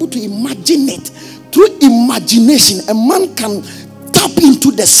they were able to imagine it. Through imagination, a man can tap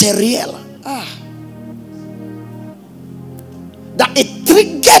into the surreal. That it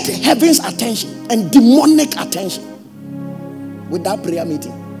triggered heaven's attention and demonic attention with that prayer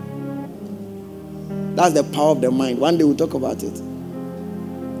meeting. That's the power of the mind. One day we'll talk about it.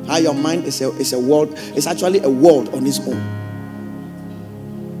 How your mind is a world. It's actually a world on its own.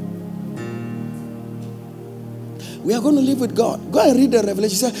 We are going to live with God. Go and read the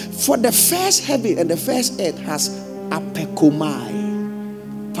Revelation. It says, for the first heaven and the first earth has apekomai,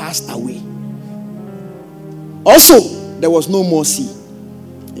 passed away. Also, there was no more sea.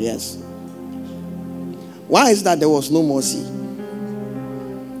 Yes. Why is that there was no more sea?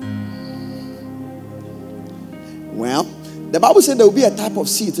 Well, the Bible said there will be a type of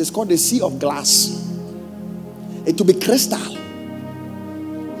sea. It is called the sea of glass. It will be crystal.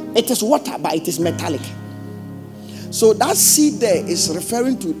 It is water, but it is metallic. So that sea there is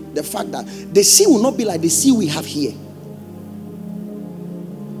referring to the fact that the sea will not be like the sea we have here.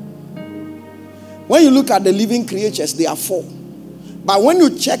 When you look at the living creatures, they are 4. But when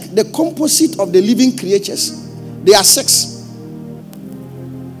you check the composite of the living creatures, they are 6.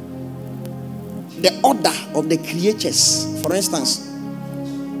 The order of the creatures, for instance,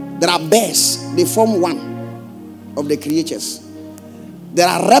 there are bears, they form one of the creatures. There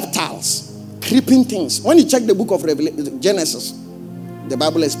are reptiles, creeping things. When you check the book of Genesis, the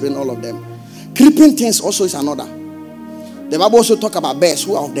Bible explains all of them. Creeping things also is another. The Bible also talk about bears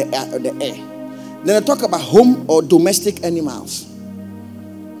who are of the air. Then they talk about home or domestic animals.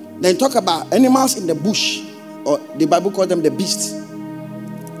 Then they talk about animals in the bush, or the Bible calls them the beasts.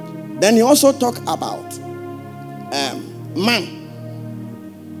 Then you also talk about man,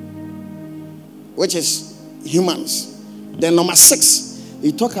 which is humans. Then number 6,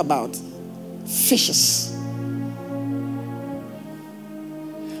 you talk about fishes.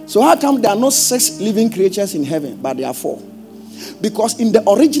 So how come there are not 6 living creatures in heaven, but there are 4? Because in the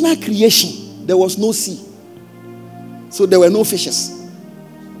original creation, there was no sea. So there were no fishes.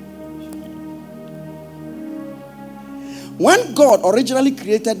 When God originally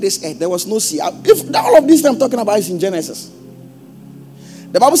created this earth, there was no sea. If all of this I'm talking about is in Genesis.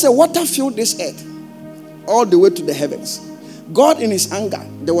 The Bible says water filled this earth all the way to the heavens. God in his anger,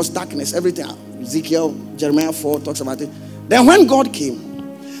 there was darkness, everything. Ezekiel, Jeremiah 4 talks about it. Then when God came,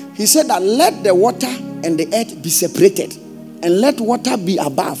 he said that let the water and the earth be separated. And let water be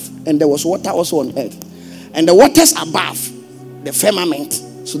above. And there was water also on earth. And the waters above, the firmament.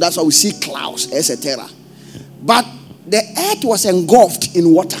 So that's why we see clouds, etc. But the earth was engulfed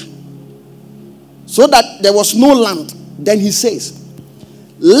in water. So that there was no land. Then he says,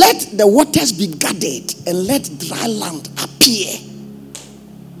 let the waters be gathered and let dry land appear.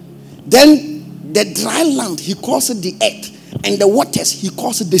 Then the dry land, he calls it the earth, and the waters, he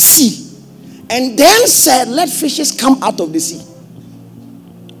calls it the sea. And then said, let fishes come out of the sea.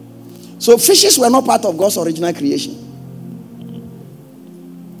 So fishes were not part of God's original creation.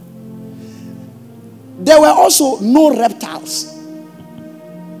 There were also no reptiles.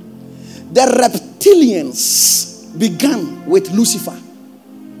 The reptilians began with Lucifer.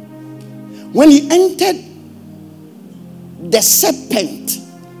 When he entered, the serpent,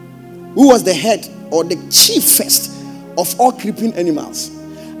 who was the head or the chiefest of all creeping animals.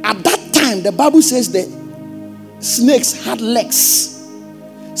 At that time, the Bible says the snakes had legs.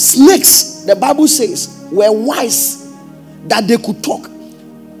 Snakes, the Bible says, were wise that they could talk.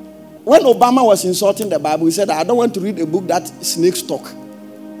 When Obama was insulting the Bible, he said, I don't want to read a book that snakes talk.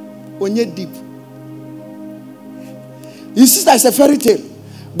 Onye deep. You see, that's a fairy tale.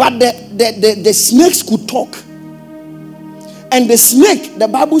 But the snakes could talk. And the snake, the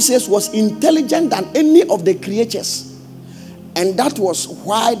Bible says, was intelligent than any of the creatures. And that was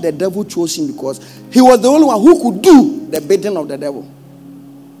why the devil chose him, because he was the only one who could do the bidding of the devil.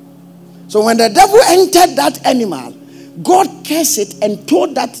 So when the devil entered that animal, God cursed it and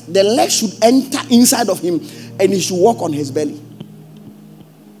told that the leg should enter inside of him and he should walk on his belly.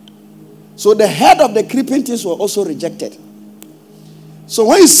 So the head of the creeping things were also rejected. So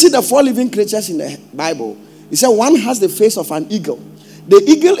when you see the 4 living creatures in the Bible, it said one has the face of an eagle. The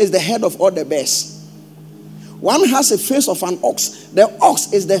eagle is the head of all the bears. One has the face of an ox. The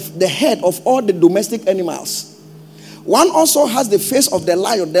ox is the head of all the domestic animals. One also has the face of the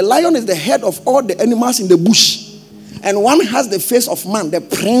lion. The lion is the head of all the animals in the bush. And one has the face of man, the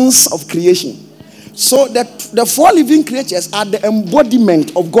prince of creation. So the 4 living creatures are the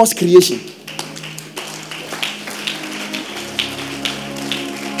embodiment of God's creation.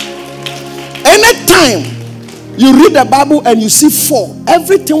 Anytime you read the Bible and you see 4,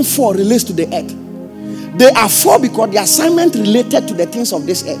 everything 4 relates to the earth. They are 4 because the assignment related to the things of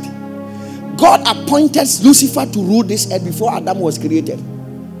this earth. God appointed Lucifer to rule this earth before Adam was created.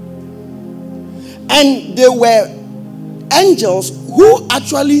 And they were angels who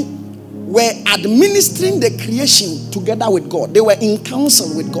actually were administering the creation together with God. They were in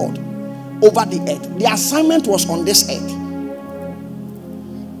council with God over the earth. The assignment was on this earth.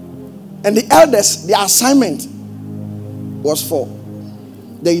 And the elders, their assignment was for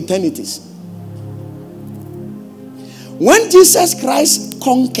the eternities. When Jesus Christ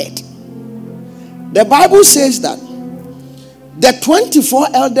conquered, the Bible says that the 24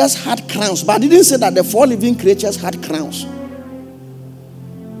 elders had crowns, but it didn't say that the 4 living creatures had crowns.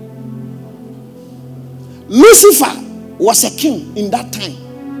 Lucifer was a king in that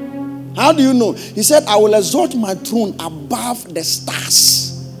time. How do you know? He said, I will exalt my throne above the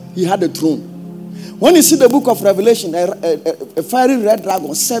stars. He had a throne. When you see the book of Revelation, a fiery red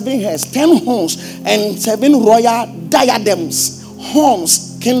dragon, 7 heads, 10 horns, and 7 royal diadems,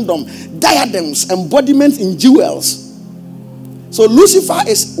 horns, kingdom, diadems, embodiments in jewels. So Lucifer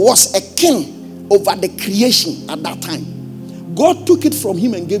was a king over the creation at that time. God took it from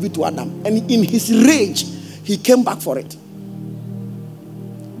him and gave it to Adam. And in his rage, he came back for it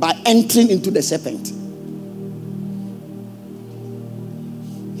by entering into the serpent.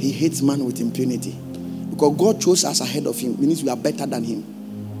 He hates man with impunity. Because God chose us ahead of him. It means we are better than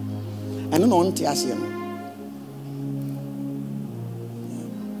him. I don't want to ask him.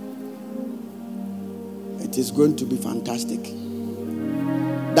 It is going to be fantastic.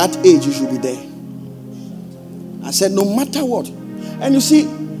 That age you should be there. I said, no matter what. And you see,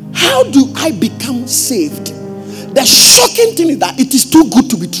 how do I become saved? The shocking thing is that it is too good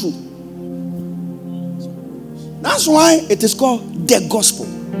to be true. That's why it is called the gospel.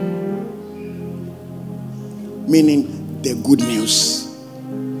 Meaning the good news.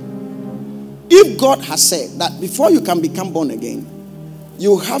 If God has said that before you can become born again,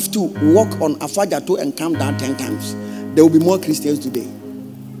 you have to walk on Afajato and come down 10 times, there will be more Christians today.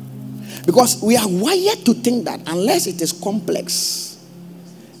 Because we are wired to think that unless it is complex,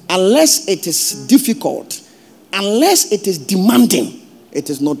 unless it is difficult, unless it is demanding, it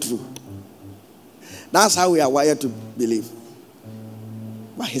is not true. That's how we are wired to believe.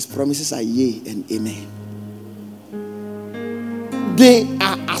 But his promises are yea and amen. They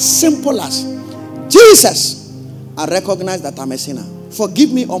are as simple as, Jesus, I recognize that I'm a sinner.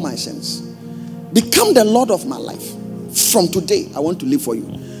 Forgive me all my sins. Become the Lord of my life. From today, I want to live for you.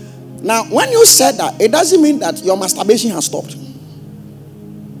 Now, when you said that, it doesn't mean that your masturbation has stopped.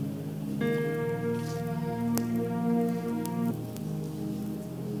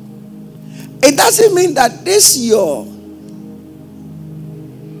 It doesn't mean that this your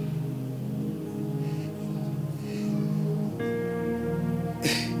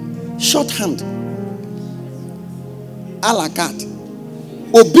Shorthand. A la carte.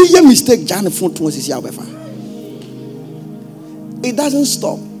 Obey mistake. It doesn't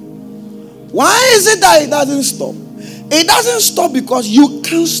stop. Why is it that it doesn't stop? It doesn't stop because you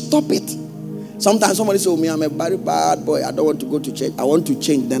can't stop it. Sometimes somebody says, "Me, I'm a very bad boy. I don't want to go to church. I want to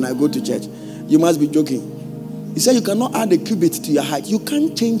change. Then I go to church." You must be joking. He said, "You cannot add a cubit to your height. You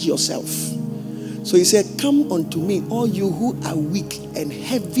can't change yourself." So he said, "Come unto me, all you who are weak and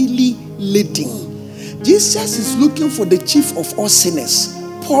heavily laden." Jesus is looking for the chief of all sinners.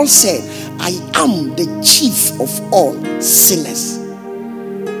 Paul said, "I am the chief of all sinners."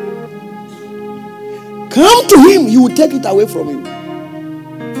 Come to him, he will take it away from you.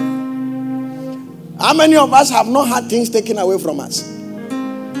 How many of us have not had things taken away from us?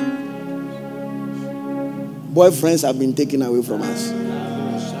 Boyfriends have been taken away from us.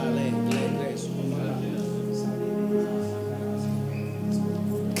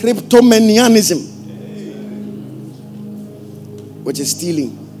 Cryptomanianism, which is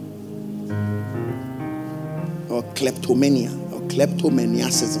stealing, or kleptomania, or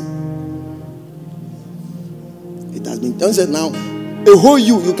kleptomaniacism. It has been done. Said now, a whole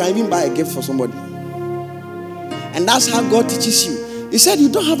you can even buy a gift for somebody, and that's how God teaches you. He said you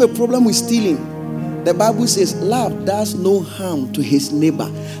don't have a problem with stealing. The Bible says love does no harm to his neighbor.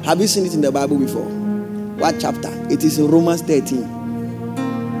 Have you seen it in the Bible before? What chapter? It is in Romans 13.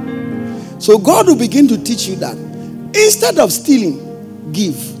 So God will begin to teach you that instead of stealing,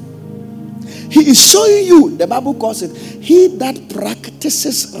 give. He is showing you, the Bible calls it, he that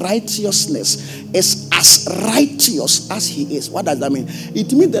practices righteousness is as righteous as he is. What does that mean?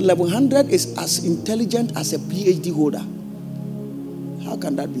 It means the level 100 is as intelligent as a PhD holder. How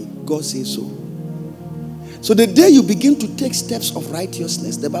can that be? God says so. So the day you begin to take steps of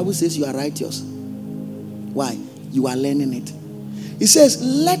righteousness, the Bible says you are righteous. Why? You are learning it. It says,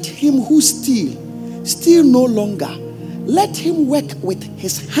 let him who steal no longer. Let him work with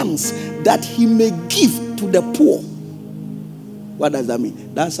his hands that he may give to the poor. What does that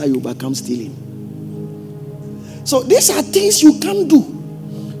mean? That's how you overcome stealing. So these are things you can't do.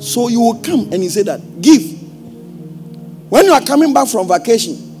 So you will come and he said that, give. When you are coming back from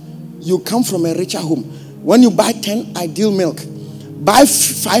vacation, you come from a richer home. When you buy 10 ideal milk, buy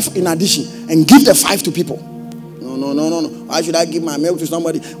 5 in addition and give the 5 to people. No. Why should I give my milk to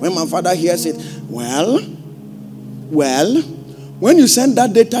somebody when my father hears it? Well, when you send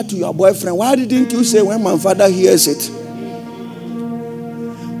that data to your boyfriend, why didn't you say when my father hears it?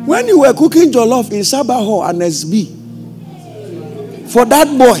 When you were cooking jollof in Sabaho and SB for that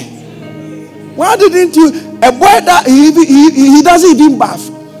boy, why didn't you? A boy that he doesn't even bath.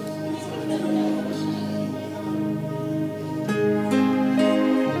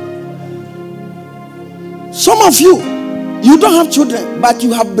 Some of you don't have children, but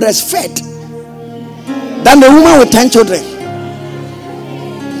you have breastfed than the woman with 10 children.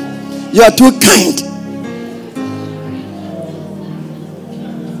 You are too kind.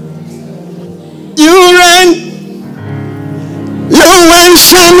 You went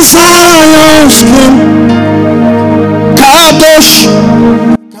Shamsayosh, Kadosh.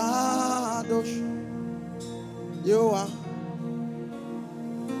 You are.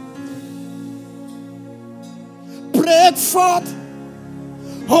 Break forth,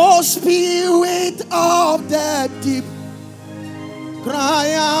 oh Spirit of the deep,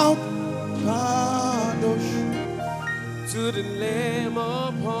 cry out, Kadosh, to the Lamb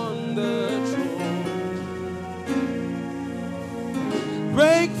upon the throne.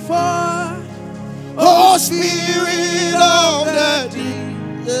 Break forth, oh Spirit of the deep,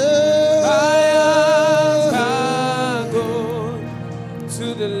 cry out, Kadosh, to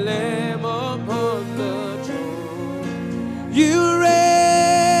the Lamb upon the throne. You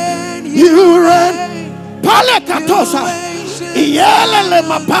reign, Palekatosa, Yelele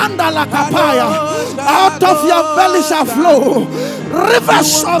mapanda la kapaya. Out of your belly shall flow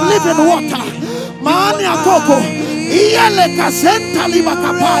rivers of living water. Mania koko, Yele kasenta liba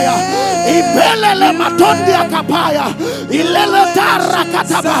kapaya, Ibelele matondia kapaya, Ilele tara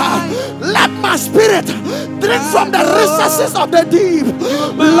kataba. Let my spirit drink from the recesses of the deep.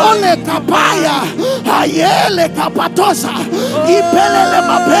 Lole kapaya, Ayele kapatosa, Ibelele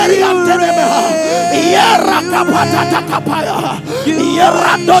maperia tenebeha, Yera kapatata kapaya,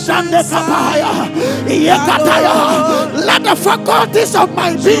 Yera dodande kapaya, Yekataya. Let the faculties of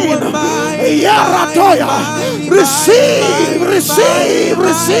my being, Yera toya, receive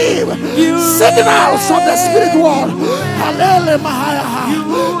signals of the spirit world. Halele mahaya,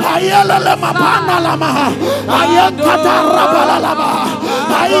 Ayele mapana lama, Ayekata rabala lama,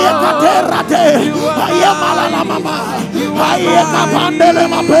 Ayekate rate, Ayemala lama, Aye kapandele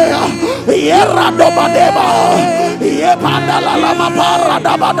mapea. Yera dobadeba. Ye pandala lama para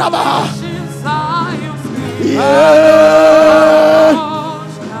dabadaba. Yeah.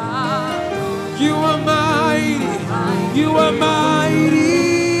 You are mighty. You are mighty.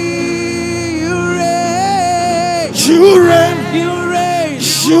 You reign. You reign. You reign.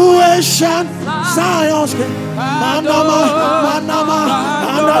 You ancient Zion's King. Manama, manama,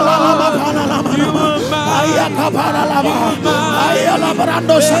 manalama, manalama, ayakaparalama,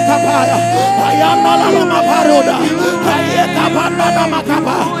 ayalabrando sakapaya, ayanalama paruda, ayakapana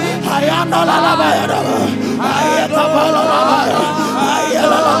makapa, ayanalama, ayakapalama,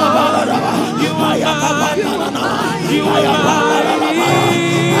 ayalalama, ayakapana,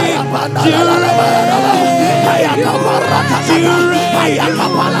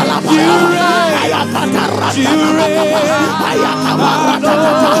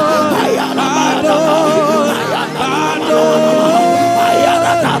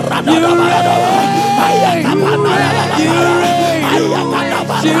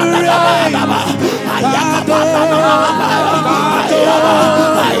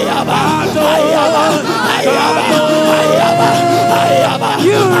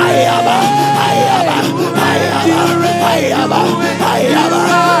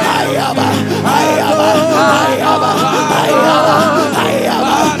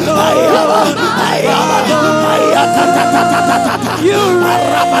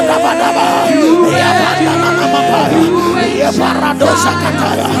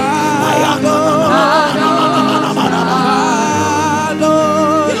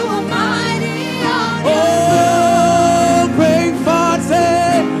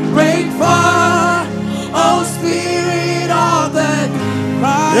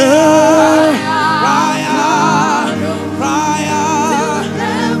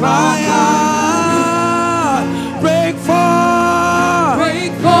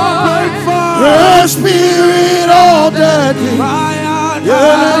 Spirit of the King.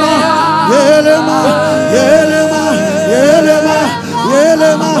 Yelema, yelema, yelema, yelema,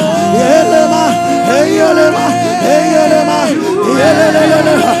 yelema, yelema, hey yelema, hey yelema,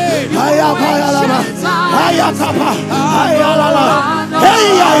 yelema, hayapayalama, hayakapa, hayalala, hey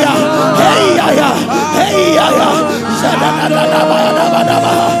yaya, hey yaya, hey yaya, zadadadadaba,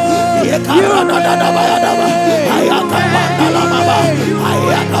 dabadaba, yekaradadadaba, hayakapa, dalamaba,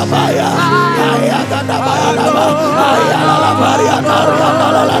 hayakabaya.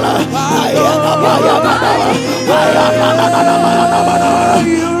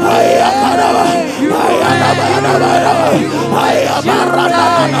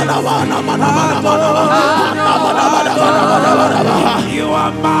 You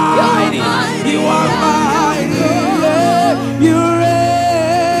are mighty. You are mighty. You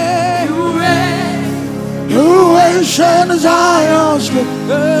reign. You reign. You ancient Zion's King.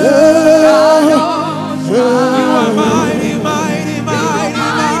 You are mighty, mighty, mighty,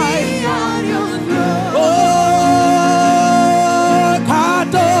 mighty. Oh,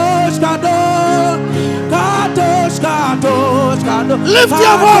 Kadosh, Kadosh, Kadosh, Kadosh, Kadosh. Lift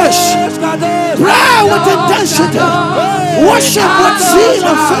your voice. Pray with intensity. Worship with zeal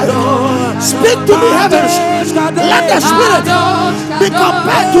and faith. Speak to the heavens. Let the Spirit be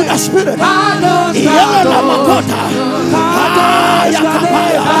compared to the Spirit.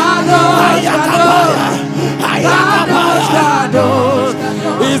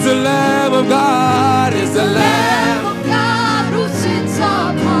 Is the Lamb of God, is the Lamb of God who sits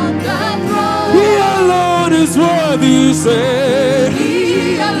upon the throne. He alone is worthy, say.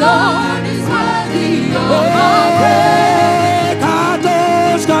 He alone is worthy of our praise.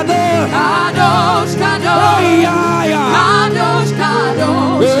 Kadosh, Kadosh, Kadosh, Kadosh, Kadosh, Kadosh, Kadosh,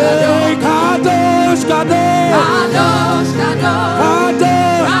 Kadosh, Kadosh, Kadosh, Kadosh,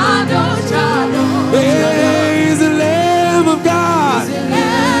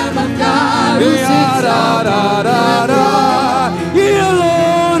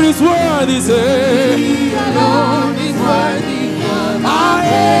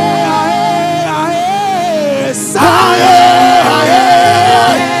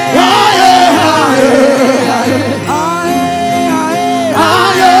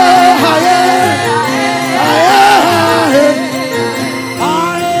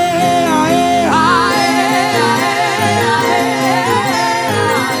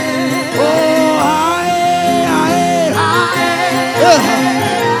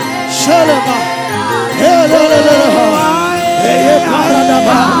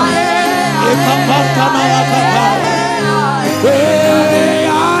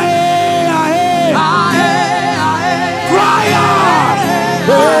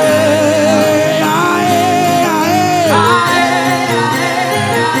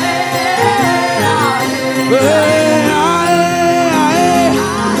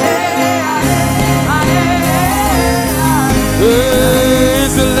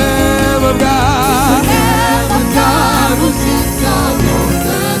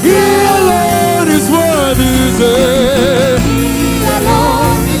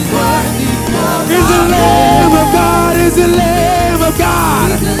 Lamb of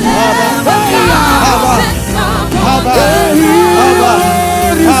God. He's the Lamb of God.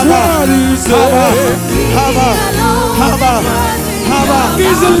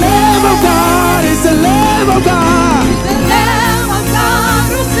 He's the Lamb of God. He's the Lamb of God. He's the Lamb of God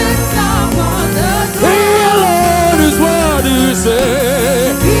who sits upon the throne. He alone is worthy to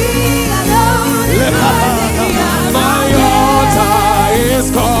say. He alone is worthy. My altar is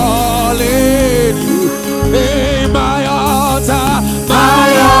calling you. Hey, my altar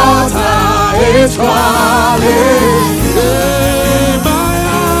is calling. Hey, my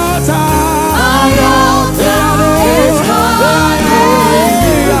altar is calling.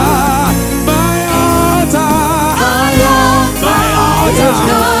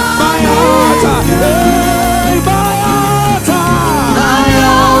 My altar, hey, my altar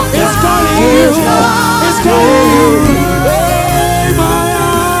is calling you. It's calling you. Hey, my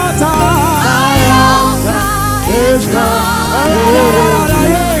altar is calling.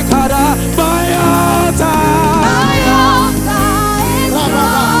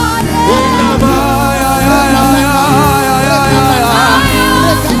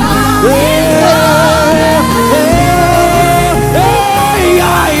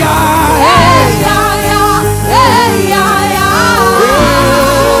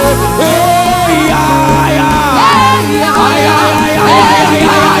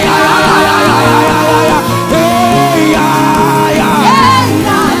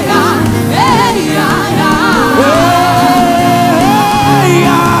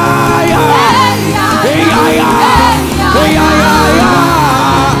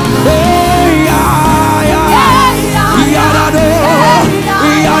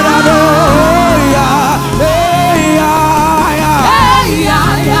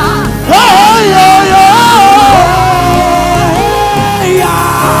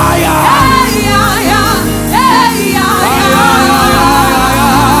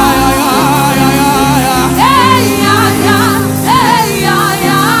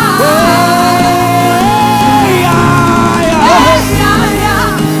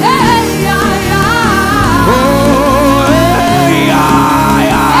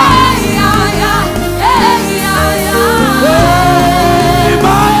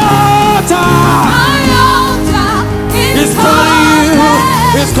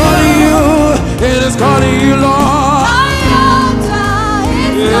 It's calling you, it is calling you, Lord. My altar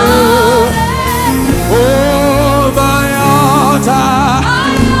is calling. Oh, my altar.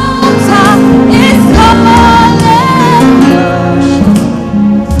 My altar is calling.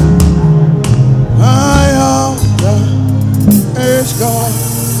 My altar is calling.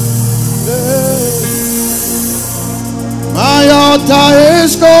 My altar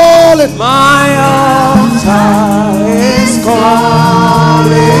is calling. My altar is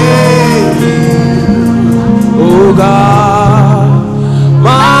calling you, oh God.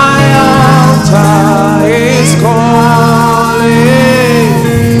 My altar is calling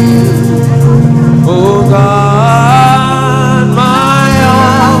you, oh God. My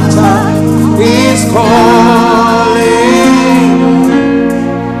altar is calling.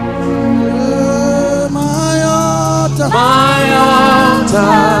 My altar. My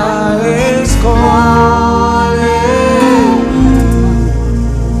altar is calling.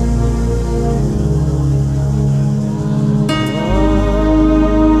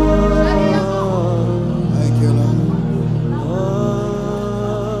 Thank you, Lord.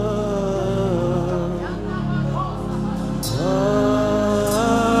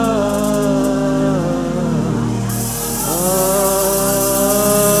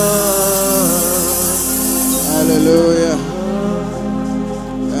 Hallelujah.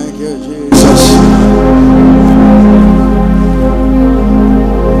 Thank you, Jesus.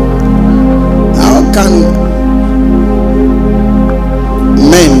 How can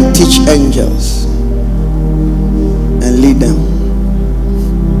men teach angels and lead them?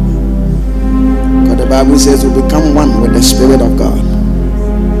 Because the Bible says we become one with the Spirit of God.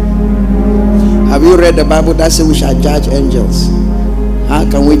 Have you read the Bible that says we shall judge angels? How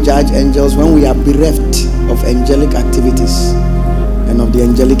can we judge angels when we are bereft of angelic activities and of the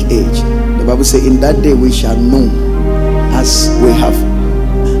angelic age? The Bible says in that day we shall know as we have,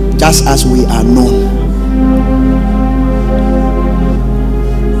 just as we are known.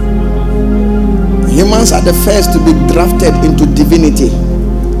 Humans are the first to be drafted into divinity.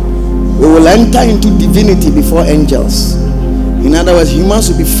 We will enter into divinity before angels. In other words, humans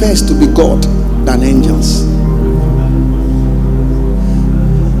will be first to be God than angels.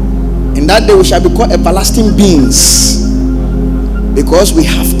 In that day we shall be called everlasting beings, because we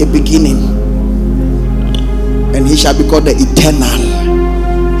have a beginning, and he shall be called the eternal.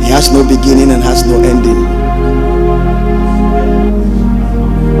 He has no beginning and has no ending.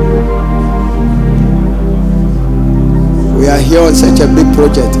 We are here on such a big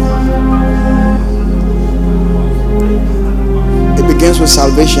project. It begins with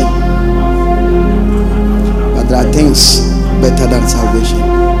salvation, but there are things better than salvation.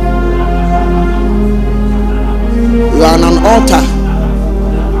 You are on an altar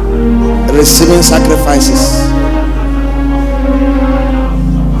receiving sacrifices.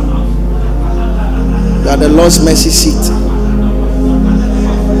 You are the Lord's mercy seat,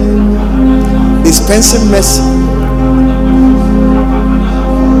 dispensing mercy.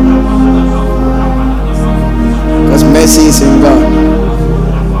 Because mercy is in God.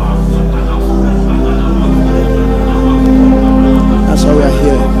 That's why we are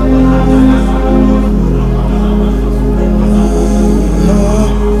here.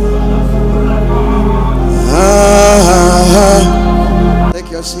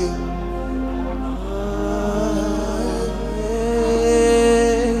 Take your seat.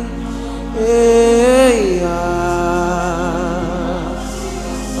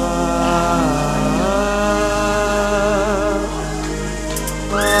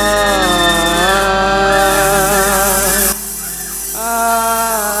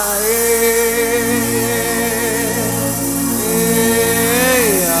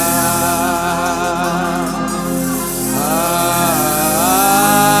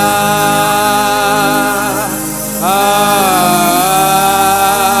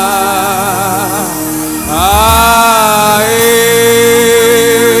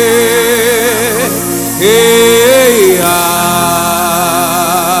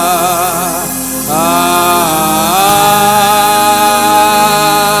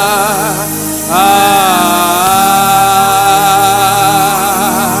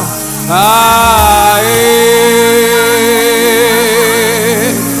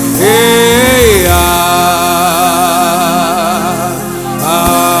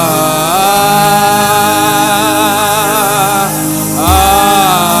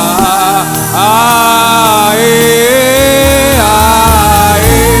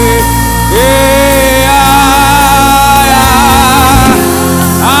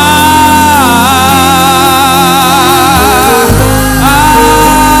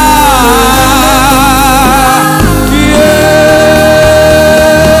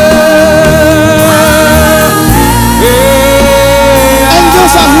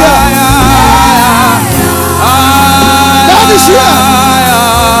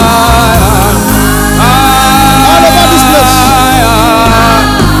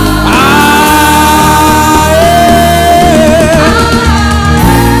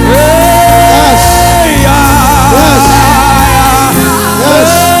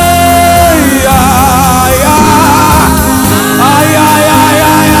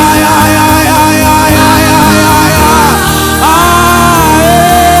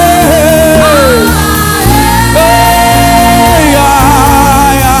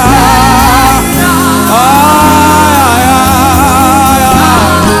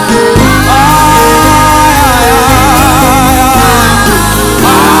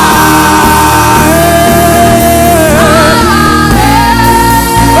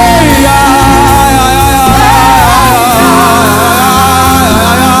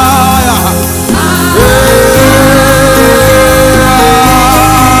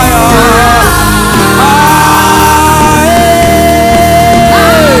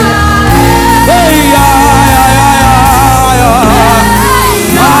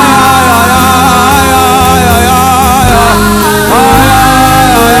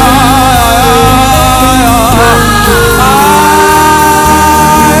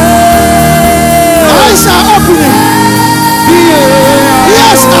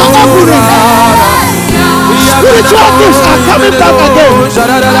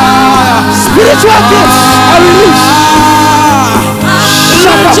 Spiritual gifts are released.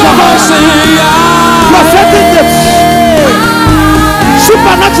 Prophetic gifts,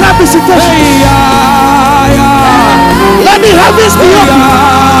 supernatural visitations. Let the heavens be open.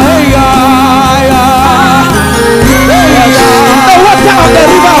 The water of the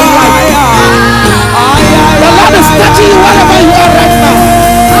river of life. The Lord is touching you wherever you are right now.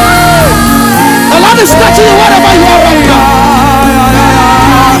 The Lord is touching you wherever you are right now.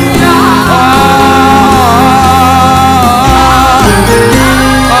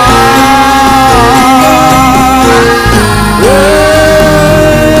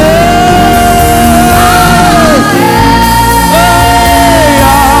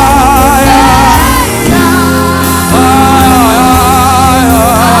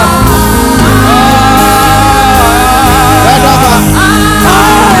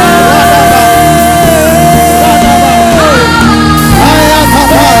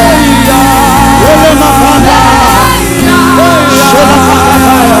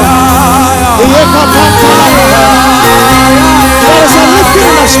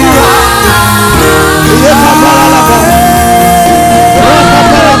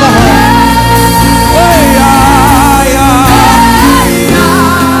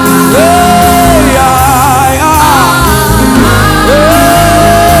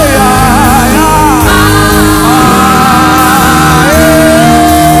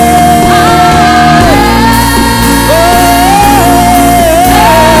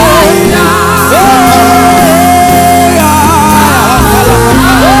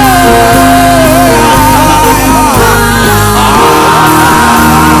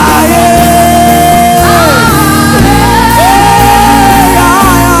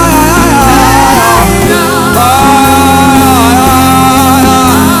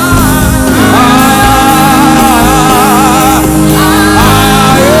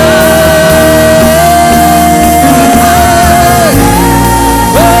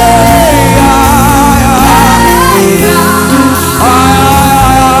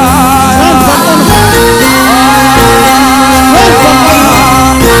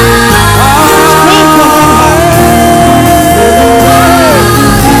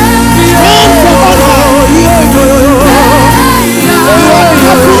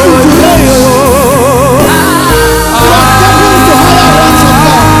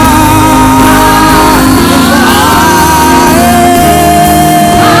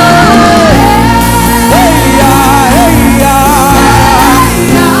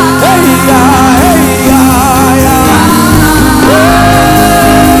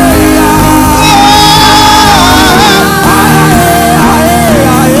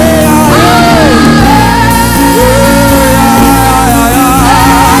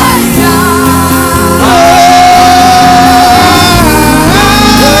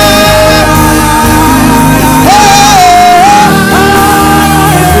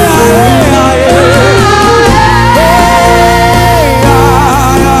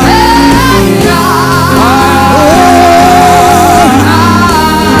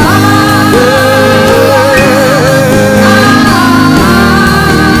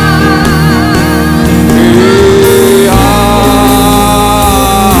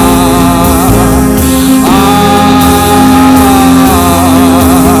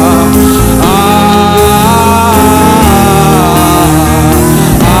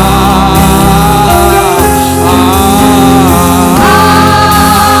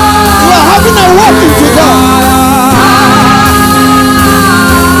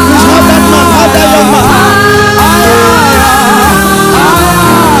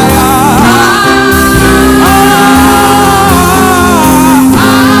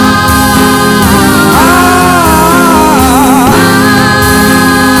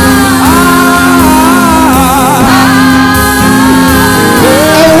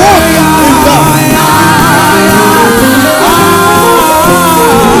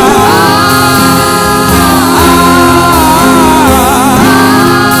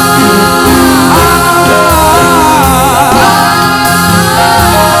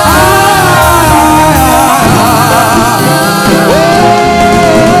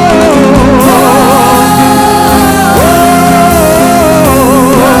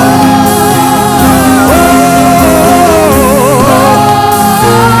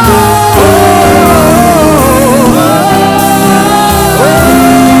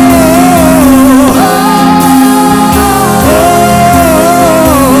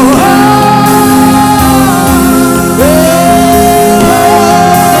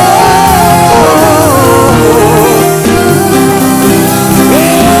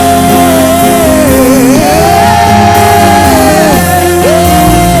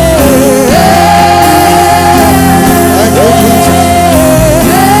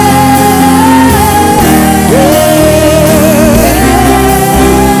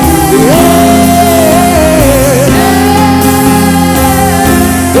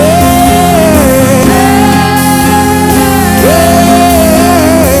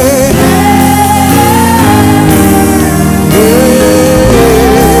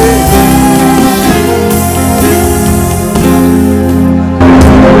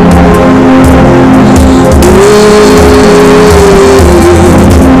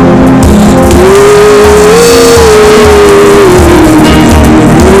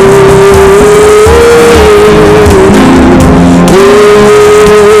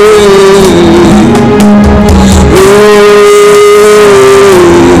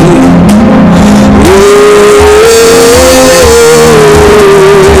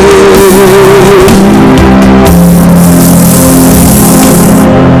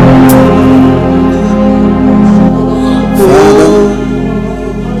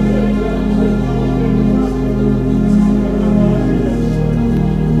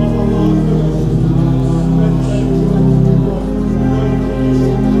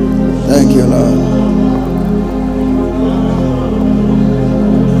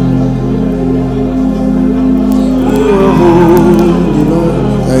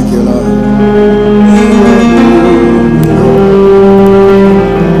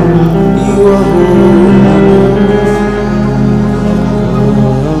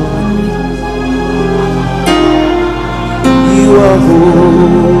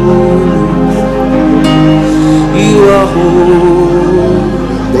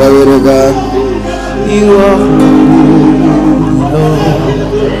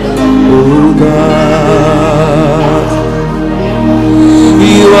 God.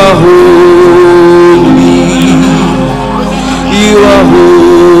 You are holy. You are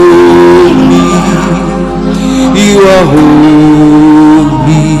holy. You are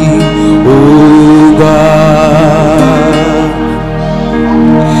holy, oh God.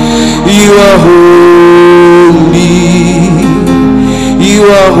 You are holy. You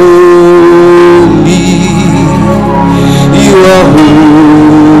are holy. You are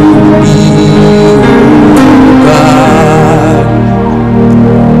holy, oh God.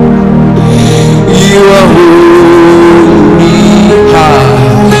 You are holy.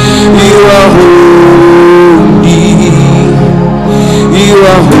 You are holy. You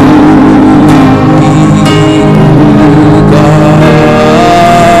are holy, oh God.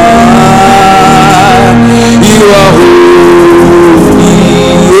 You are holy.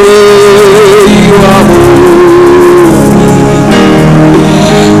 You are holy.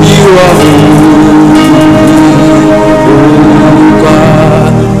 You are holy, oh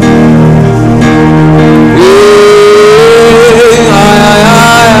God.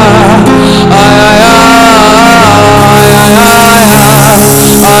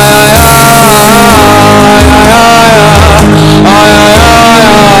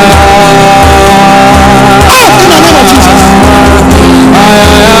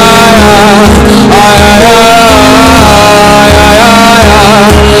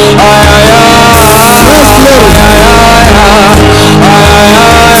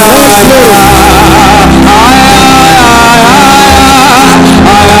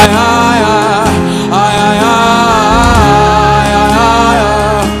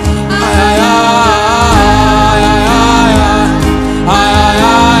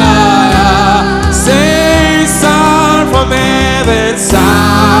 Say sound from heaven,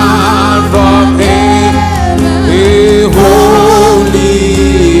 sound from heaven. Hey,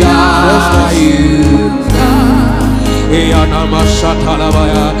 holy are you. Hey,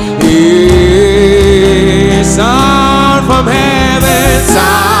 Anamashatalabaya. Hey, sound from heaven,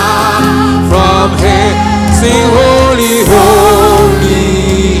 sound from heaven. Sing holy,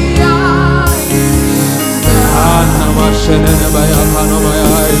 holy. Anamashatalabaya, Panamaya.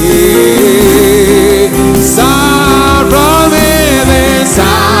 Hey, sound from heaven,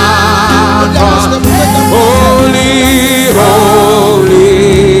 sound from holy,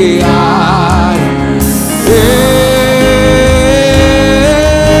 holy are you.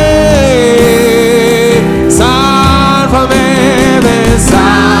 Hey, sound from heaven,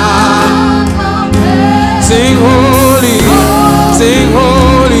 sound. Sing holy, sing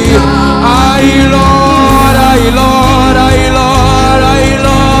holy. Are you Lord, are you Lord, are you Lord, are you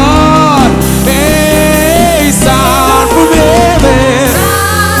Lord? Hey, sound from heaven.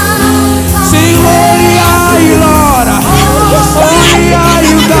 Sing holy are you Lord. Holy are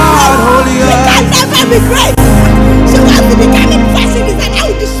you God, holy are you. Never be great. She wants to become a president and I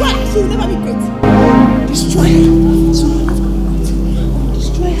will destroy her. She will never be great. Destroy her. Destroy her.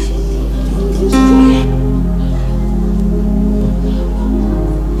 Destroy her.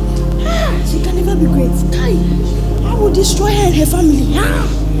 She can never be great. Kai, I will destroy her and her family.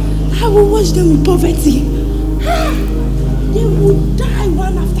 I will watch them in poverty. They will die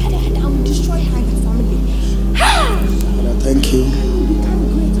one after the other. I will destroy her and her family. Father, thank you. I will become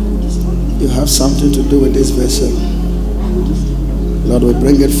great. I will destroy her. You have something to do with this vessel. Lord, we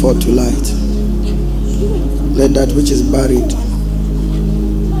bring it forth to light. Let that which is buried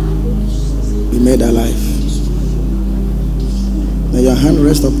be made alive. May your hand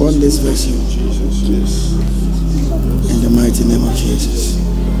rest upon this vessel. In the mighty name of Jesus.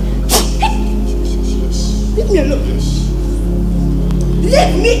 Leave me alone.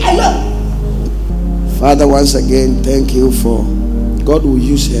 Leave me alone. Father, once again, thank you for God will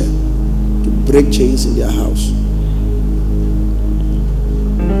use her to break chains in their house.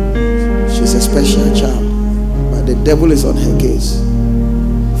 She's a special child, but the devil is on her case.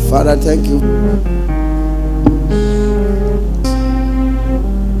 Father, thank you.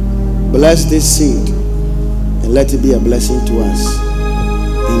 Bless this seed and let it be a blessing to us.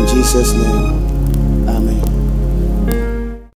 In Jesus' name.